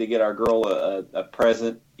scrambling to get our girl a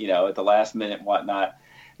present, at the last minute and whatnot.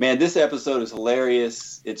 Man, this episode is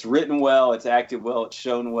hilarious. It's written well. It's acted well. It's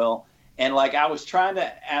shown well. And I was trying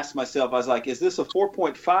to ask myself, I was like, is this a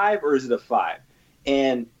 4.5 or is it a 5?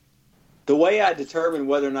 And the way I determine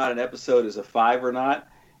whether or not an episode is a 5 or not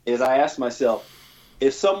is I ask myself,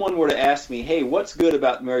 if someone were to ask me, hey, what's good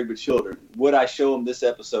about Married with Children? Would I show them this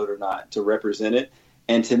episode or not to represent it?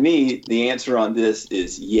 And to me, the answer on this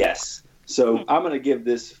is yes. So I'm going to give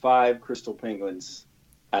this 5 Crystal Penguins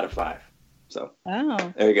out of 5. So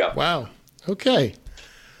there you go. Wow. Okay.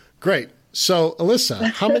 Great. So,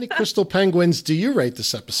 Alyssa, how many Crystal Penguins do you rate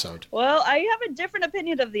this episode? Well, I have a different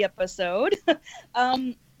opinion of the episode.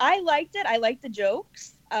 I liked it. I liked the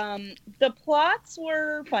jokes. The plots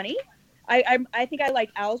were funny. I think I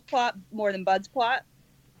liked Al's plot more than Bud's plot.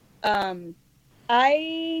 I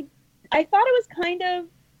thought it was kind of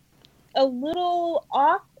a little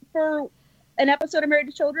off for an episode of Married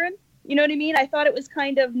to Children. You know what I mean? I thought it was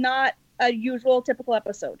kind of not a usual, typical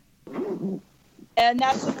episode. And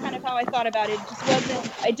that's just kind of how I thought about it. It just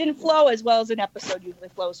wasn't. It didn't flow as well as an episode usually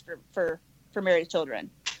flows for Married with Children.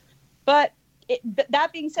 But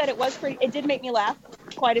that being said, it did make me laugh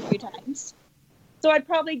quite a few times. So I'd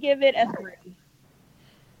probably give it a 3.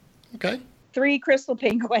 Okay. 3 crystal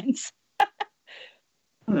penguins. All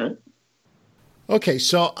right. Okay,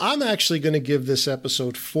 so I'm actually going to give this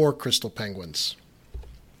episode 4 crystal penguins.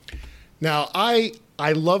 Now, I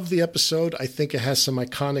love the episode. I think it has some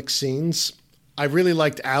iconic scenes. I really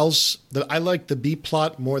liked I liked the B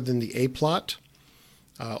plot more than the A plot.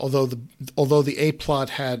 Although the A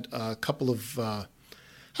plot had a couple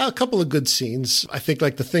of good scenes. I think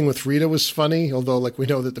like the thing with Rita was funny, although like we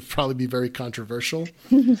know that they'd probably be very controversial.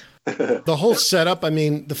 The whole setup, I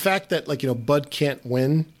mean, the fact that like, Bud can't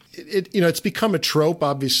win, it's become a trope.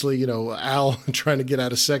 Obviously, Al trying to get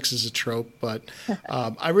out of sex is a trope, but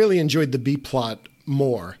I really enjoyed the B plot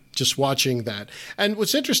more just watching that. And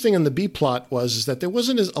what's interesting in the B plot is that there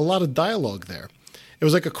wasn't a lot of dialogue there. It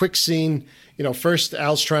was like a quick scene. First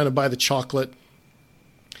Al's trying to buy the chocolate.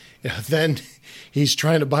 Then he's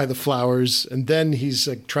trying to buy the flowers, and then he's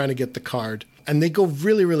trying to get the card. And they go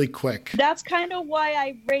really, really quick. That's kind of why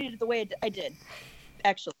I rated it the way I did,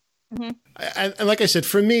 actually. Mm-hmm. And like I said,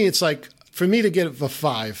 for me, it's like, for me to get a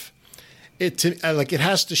 5, it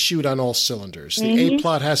has to shoot on all cylinders. The A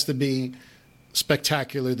plot has to be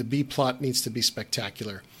spectacular. The B plot needs to be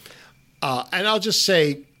spectacular. And I'll just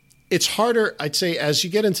say, it's harder, I'd say, as you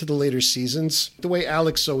get into the later seasons. The way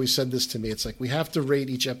Alex always said this to me, it's like we have to rate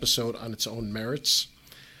each episode on its own merits.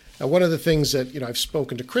 Now, one of the things that, I've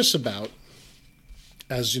spoken to Chris about,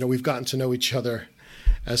 as, we've gotten to know each other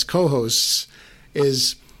as co-hosts,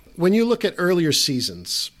 is when you look at earlier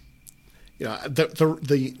seasons,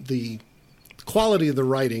 the quality of the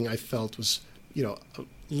writing I felt was,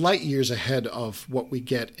 light years ahead of what we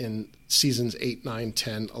get in seasons 8, 9,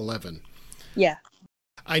 10, 11. Yeah.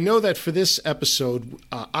 I know that for this episode,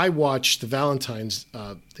 I watched the Valentine's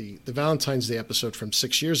Day episode from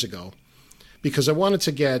 6 years ago because I wanted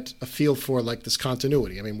to get a feel for like this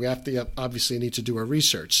continuity. I mean, we have to obviously need to do our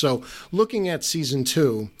research. So looking at season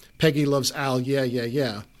 2, Peggy Loves Al, yeah, yeah,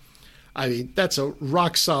 yeah. I mean, that's a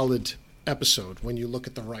rock solid episode when you look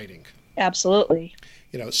at the writing. Absolutely.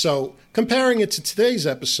 So comparing it to today's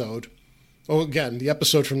episode, again, the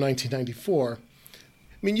episode from 1994,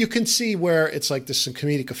 I mean, you can see where it's like there's some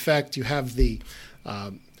comedic effect. You have the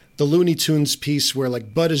Looney Tunes piece where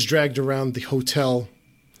like Bud is dragged around the hotel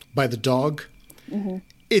by the dog. Mm-hmm.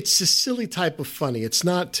 It's a silly type of funny. It's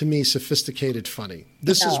not, to me, sophisticated funny.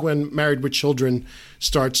 This is when Married with Children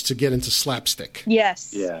starts to get into slapstick.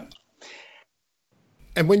 Yes. Yeah.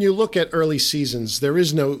 And when you look at early seasons, there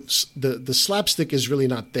is no, the slapstick is really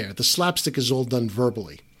not there. The slapstick is all done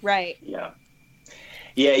verbally. Right. Yeah.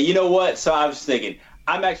 Yeah, you know what? So I was thinking,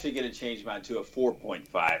 I'm actually going to change mine to a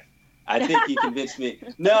 4.5. I think you convinced me.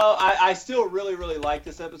 No, I still really, really like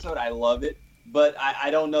this episode. I love it. But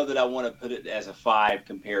I don't know that I want to put it as a 5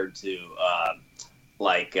 compared to,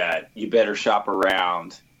 You Better Shop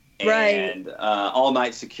Around. And All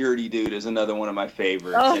Night Security Dude is another one of my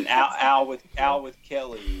favorites. Oh. And Al with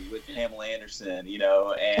Kelly with Pamela Anderson,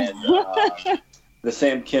 and the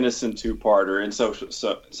Sam Kinison 2-parter, and so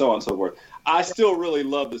on and so forth. I still really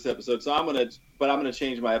love this episode, so I'm gonna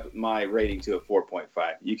change my rating to a 4.5.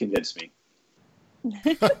 You convinced me.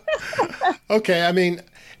 Okay, I mean,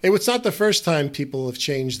 it's not the first time people have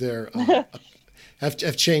changed their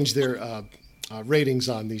have changed their ratings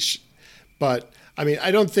on these, but I mean,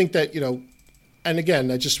 I don't think that and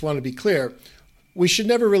again, I just want to be clear. We should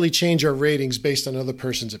never really change our ratings based on another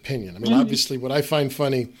person's opinion. I mean, obviously, what I find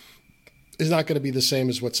funny is not going to be the same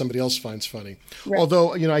as what somebody else finds funny. Right.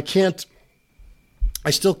 Although, I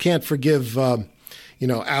still can't forgive,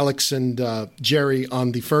 Alex and Jerry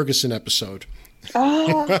on the Ferguson episode.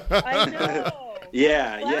 Oh, I know.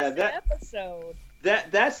 Yeah, that episode.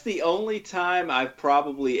 That's the only time I've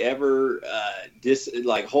probably ever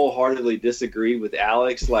wholeheartedly disagreed with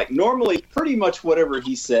Alex. Like normally, pretty much whatever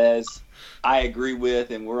he says, I agree with,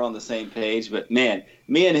 and we're on the same page. But man,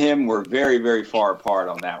 me and him were very, very far apart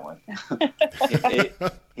on that one.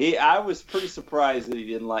 I was pretty surprised that he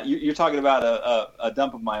didn't like. You're talking about a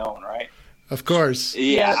dump of my own, right? Of course.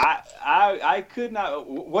 Yeah, I could not.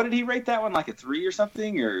 What did he rate that one? Like a 3 or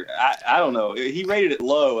something? Or I don't know. He rated it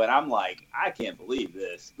low, and I'm like, I can't believe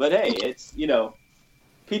this. But hey, it's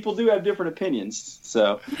people do have different opinions.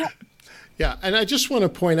 So. Yeah, and I just want to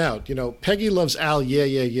point out, Peggy Loves Al, yeah,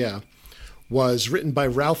 yeah, yeah, was written by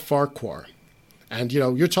Ralph Farquhar, and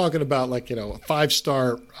you're talking about like a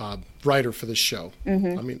 5-star writer for this show.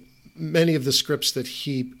 Mm-hmm. I mean, many of the scripts that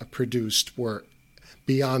he produced were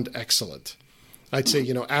beyond excellent. I'd say,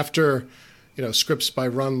 after, scripts by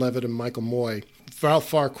Ron Levitt and Michael Moy. Val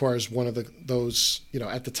Farquhar is one of those,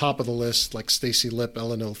 at the top of the list, like Stacy Lipp,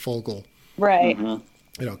 Eleanor Fogel. Right.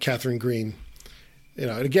 Catherine Green. And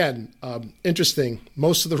again, interesting.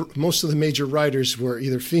 Most of the major writers were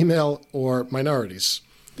either female or minorities.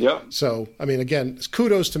 Yep. So, again,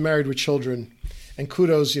 kudos to Married with Children, and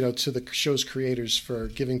kudos, to the show's creators for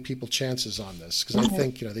giving people chances on this, because I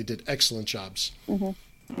think, they did excellent jobs. All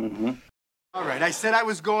right, I said I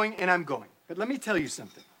was going, and I'm going. But let me tell you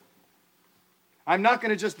something. I'm not going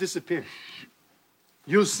to just disappear.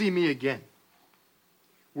 You'll see me again.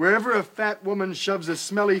 Wherever a fat woman shoves a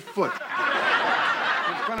smelly foot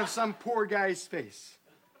in front of some poor guy's face,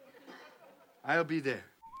 I'll be there.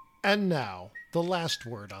 And now, the last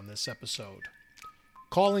word on this episode.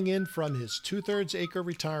 Calling in from his 2/3 acre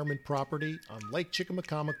retirement property on Lake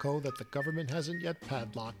Chickamaucomico that the government hasn't yet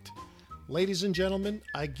padlocked. Ladies and gentlemen,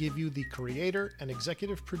 I give you the creator and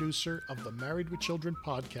executive producer of the Married with Children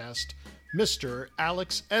podcast, Mr.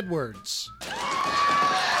 Alex Edwards.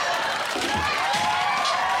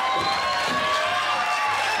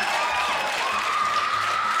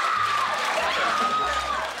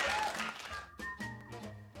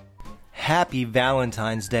 Happy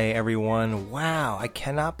Valentine's Day, everyone. Wow, I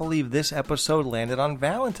cannot believe this episode landed on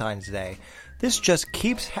Valentine's Day. This just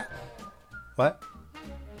keeps What?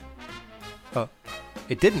 Oh,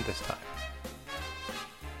 it didn't this time.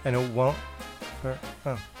 And it won't for...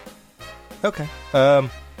 Oh. Okay.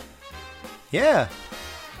 Yeah.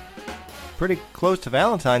 Pretty close to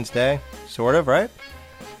Valentine's Day. Sort of, right?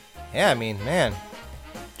 Yeah, man.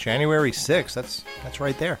 January 6th, that's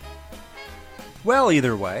right there. Well,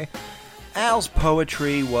 either way, Al's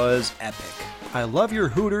poetry was epic. I love your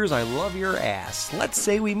hooters, I love your ass. Let's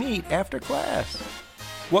say we meet after class.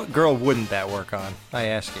 What girl wouldn't that work on, I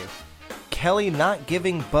ask you? Kelly not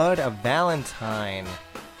giving Bud a Valentine.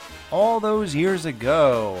 All those years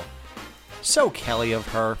ago. So Kelly of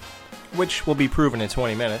her, which will be proven in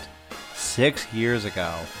 20 minutes. 6 years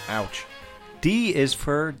ago. Ouch. D is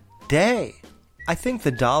for day. I think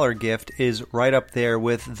the dollar gift is right up there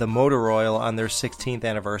with the motor oil on their 16th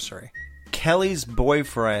anniversary. Kelly's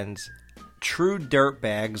boyfriends, true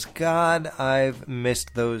dirtbags. God, I've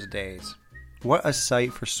missed those days. What a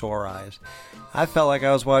sight for sore eyes. I felt like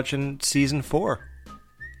I was watching season 4.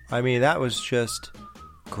 That was just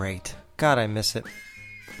great. God, I miss it.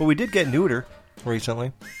 But we did get neuter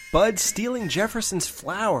recently. Bud stealing Jefferson's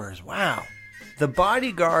flowers. Wow. The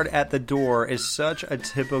bodyguard at the door is such a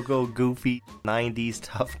typical goofy 90s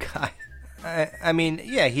tough guy.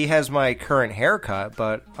 Yeah, he has my current haircut,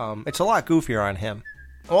 but it's a lot goofier on him.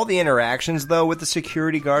 All the interactions, though, with the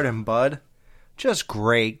security guard and Bud, just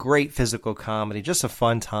great physical comedy, just a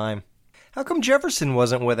fun time. How come Jefferson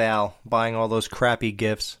wasn't with Al buying all those crappy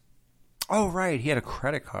gifts? Oh, right, he had a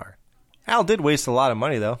credit card. Al did waste a lot of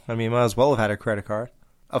money, though. Might as well have had a credit card.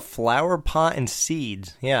 A flower pot and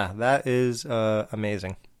seeds. Yeah, that is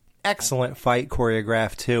amazing. Excellent fight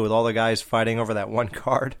choreographed, too, with all the guys fighting over that one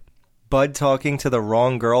card. Bud talking to the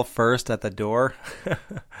wrong girl first at the door.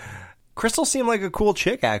 Crystal seemed like a cool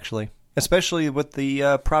chick, actually, especially with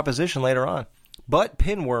the proposition later on. But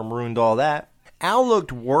Pinworm ruined all that. Al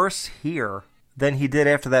looked worse here than he did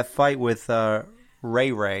after that fight with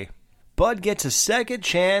Ray Ray. Bud gets a second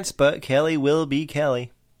chance, but Kelly will be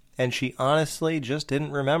Kelly. And she honestly just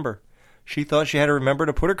didn't remember. She thought she had to remember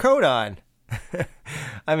to put her coat on.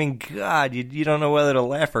 God, you don't know whether to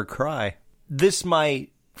laugh or cry. This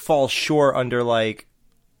might fall short under,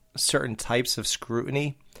 certain types of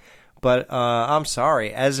scrutiny. But I'm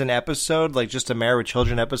sorry. As an episode, just a Married with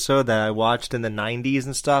Children episode that I watched in the 90s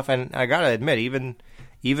and stuff, and I gotta admit,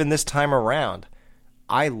 even this time around,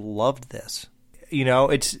 I loved this.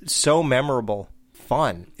 It's so memorable.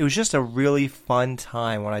 Fun. It was just a really fun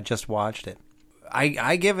time when I just watched it.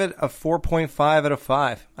 I give it a 4.5 out of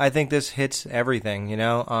 5. I think this hits everything,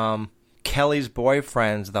 Kelly's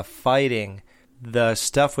boyfriends, the fighting, the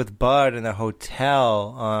stuff with Bud in the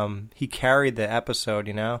hotel. He carried the episode,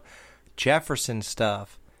 Jefferson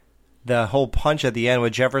stuff. The whole punch at the end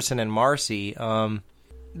with Jefferson and Marcy.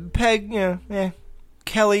 Peg,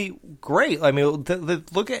 Kelly, great. Look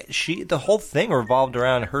at the whole thing revolved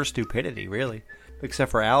around her stupidity, really.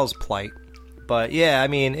 Except for Al's plight. But yeah,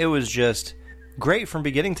 it was just great from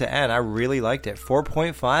beginning to end. I really liked it.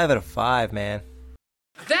 4.5 out of 5, man.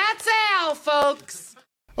 That's Al, folks.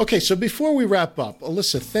 Okay, so before we wrap up,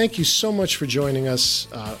 Alyssa, thank you so much for joining us.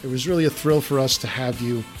 It was really a thrill for us to have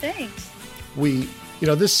you. Thanks.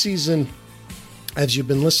 This season, as you've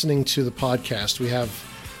been listening to the podcast, we have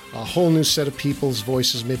a whole new set of people's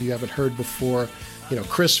voices maybe you haven't heard before.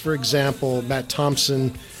 Chris, for example, Matt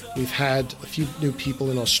Thompson. We've had a few new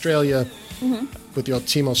people in Australia. with the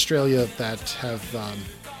Team Australia that have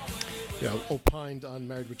opined on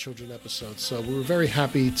Married with Children episodes. So we were very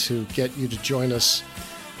happy to get you to join us,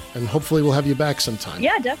 and hopefully we'll have you back sometime.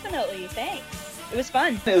 Yeah, definitely. Thanks. It was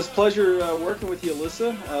fun. It was a pleasure working with you,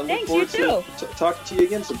 Alyssa. Thanks, look you forward to talking to you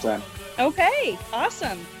again sometime. Okay,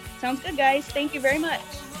 awesome. Sounds good, guys. Thank you very much.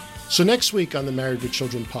 So next week on the Married with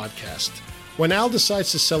Children podcast, when Al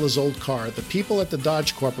decides to sell his old car, the people at the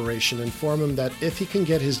Dodge Corporation inform him that if he can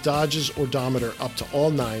get his Dodge's odometer up to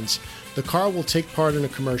all nines, the car will take part in a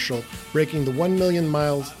commercial, breaking the 1 million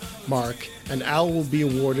mile mark, and Al will be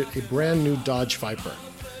awarded a brand new Dodge Viper.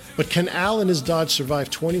 But can Al and his Dodge survive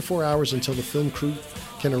 24 hours until the film crew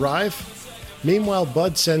can arrive? Meanwhile,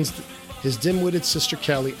 Bud sends his dim-witted sister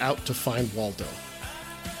Kelly out to find Waldo.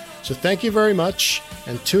 So thank you very much,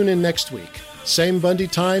 and tune in next week. Same Bundy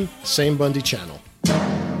time, same Bundy channel.